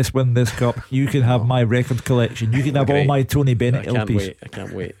Inverness win this cup, you can have my record collection. You can have all my Tony Bennett LPs. I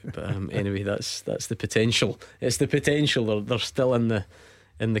can't wait. But anyway, that's the potential. It's the potential. They're still in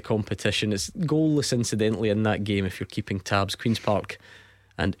the competition. It's goalless, incidentally, in that game. If you're keeping tabs, Queen's Park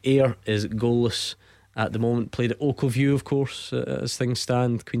and Ayr is goalless at the moment. Played at Oakview, of course, as things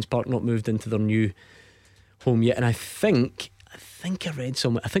stand. Queen's Park not moved into their new home yet, and I think I read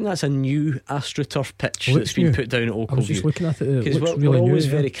somewhere. I think that's a new AstroTurf pitch that's been put down at Oakview. I was just looking at it. Because we're always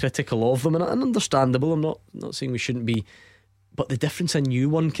very critical of them, and understandable. I'm not saying we shouldn't be, but the difference a new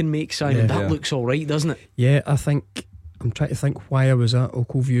one can make, Simon, that looks all right, doesn't it? Yeah, I think I'm trying to think why I was at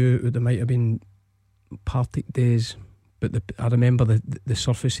Oakview. There might have been Partick days, but I remember the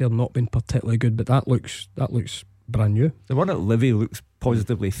surface here not being particularly good. But that looks brand new. The one at Livy looks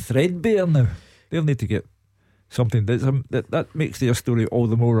positively threadbare now. They'll need to get something that makes their story all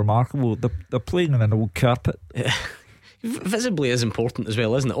the more remarkable. They're playing on an old carpet. Visibly is important as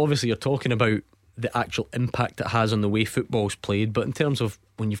well, isn't it? Obviously you're talking about the actual impact it has on the way football's played, but in terms of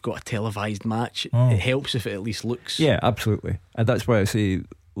when you've got a televised match, it helps if it at least looks. Yeah, absolutely. And that's why I say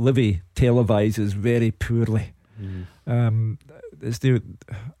Livy televises very poorly. I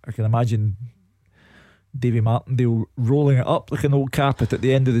can imagine Davy Martindale rolling it up like an old carpet at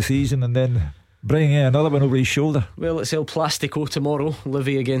the end of the season and then bringing in another one over his shoulder. Well, it's El Plastico tomorrow,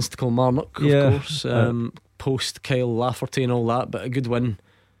 Livy against Kilmarnock, of course, post Kyle Lafferty and all that, but a good win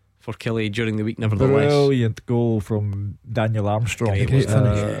for Kelly during the week nevertheless. Brilliant goal from Daniel Armstrong. Great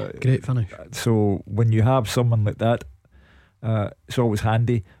finish. So when you have someone like that, it's always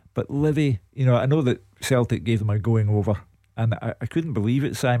handy. But Livy, you know, I know that Celtic gave them a going over, and I couldn't believe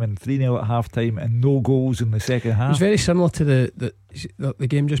it, Simon. 3-0 at half time and no goals in the second half. It was very similar to the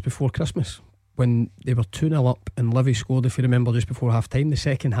game just before Christmas, when they were 2-0 up and Livy scored, if you remember, just before half time. The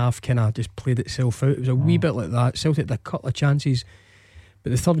second half kind of just played itself out. It was a wee bit like that. Celtic had a couple of chances,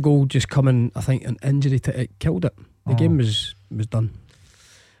 but the third goal just coming, I think, an injury to it killed it. The game was done.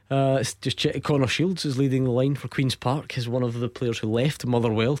 It's just Connor Shields is leading the line for Queen's Park. He's one of the players who left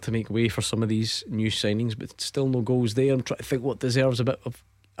Motherwell to make way for some of these new signings, but still no goals there. I'm trying to think what deserves a bit of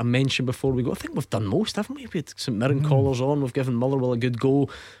a mention before we go. I think we've done most, haven't we? We had St Mirren callers on. We've given Motherwell a good go.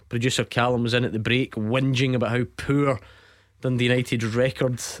 Producer Callum was in at the break whinging about how poor Dundee United's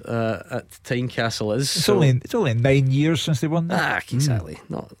record at Tynecastle is. It's only 9 years since they won that. Exactly.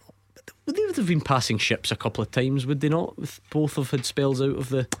 They would have been passing ships a couple of times, would they not? With both have had spells out of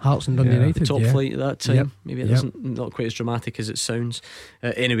the Hearts and Dundee United, top flight at that time. Maybe it isn't not quite as dramatic as it sounds.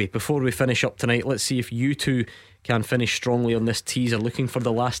 Anyway, before we finish up tonight, let's see if you two can finish strongly on this teaser. Looking for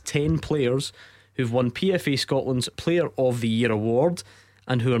the last 10 players who've won PFA Scotland's Player of the Year award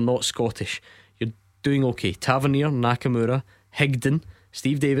and who are not Scottish. You're doing okay. Tavernier, Nakamura, Higdon,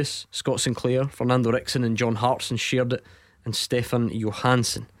 Steve Davis, Scott Sinclair, Fernando Rickson and John Hartson shared it, and Stefan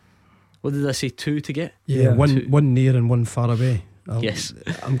Johansson. What did I say, 2 to get? Yeah, one near and one far away. Yes.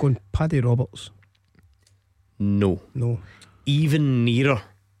 I'm going Paddy Roberts. No. Even nearer.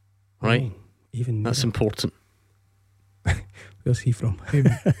 Right? Even nearer. That's important. Where's he from?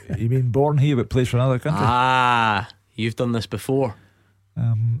 You mean born here but plays for another country? You've done this before.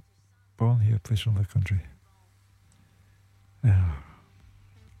 Born here, plays for another country.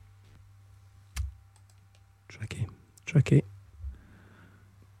 Tricky.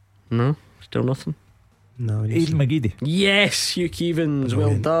 No, still nothing. No, Aidan McGeady. Yes, Hugh Keevins.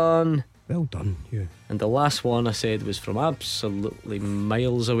 Well done. Well done, Hugh. And the last one I said was from absolutely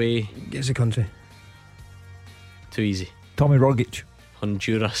miles away. Guess the country. Too easy. Tommy Rogic.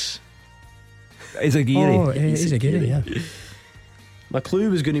 Honduras. Izaguirre. Izaguirre, yeah. My clue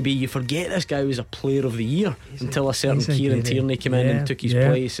was going to be you forget this guy was a Player of the Year until a certain Kieran Tierney came in and took his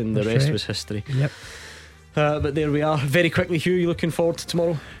place, and the rest was history. Yep. But there we are. Very quickly, Hugh, you looking forward to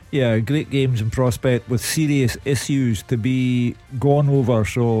tomorrow? Yeah, great games in prospect with serious issues to be gone over.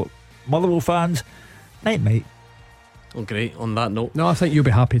 So Motherwell fans, night. Oh, great. On that note, no, I think you'll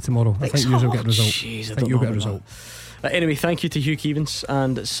be happy tomorrow. I think you'll get a result. Jeez, I think you'll get a result. Anyway, thank you to Hugh Keevins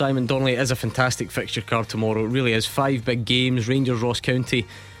and Simon Donnelly. It is a fantastic fixture card tomorrow. It really is. 5 big games. Rangers, Ross County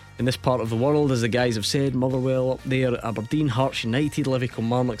in this part of the world, as the guys have said. Motherwell up there, Aberdeen, Hearts United, Livy,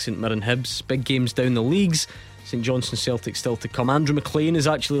 Kilmarnock, St Mirren, Hibs. Big games down the leagues. St Johnstone, Celtic still to come. Andrew McLean is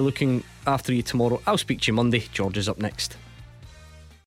actually looking after you tomorrow. I'll speak to you Monday. George is up next.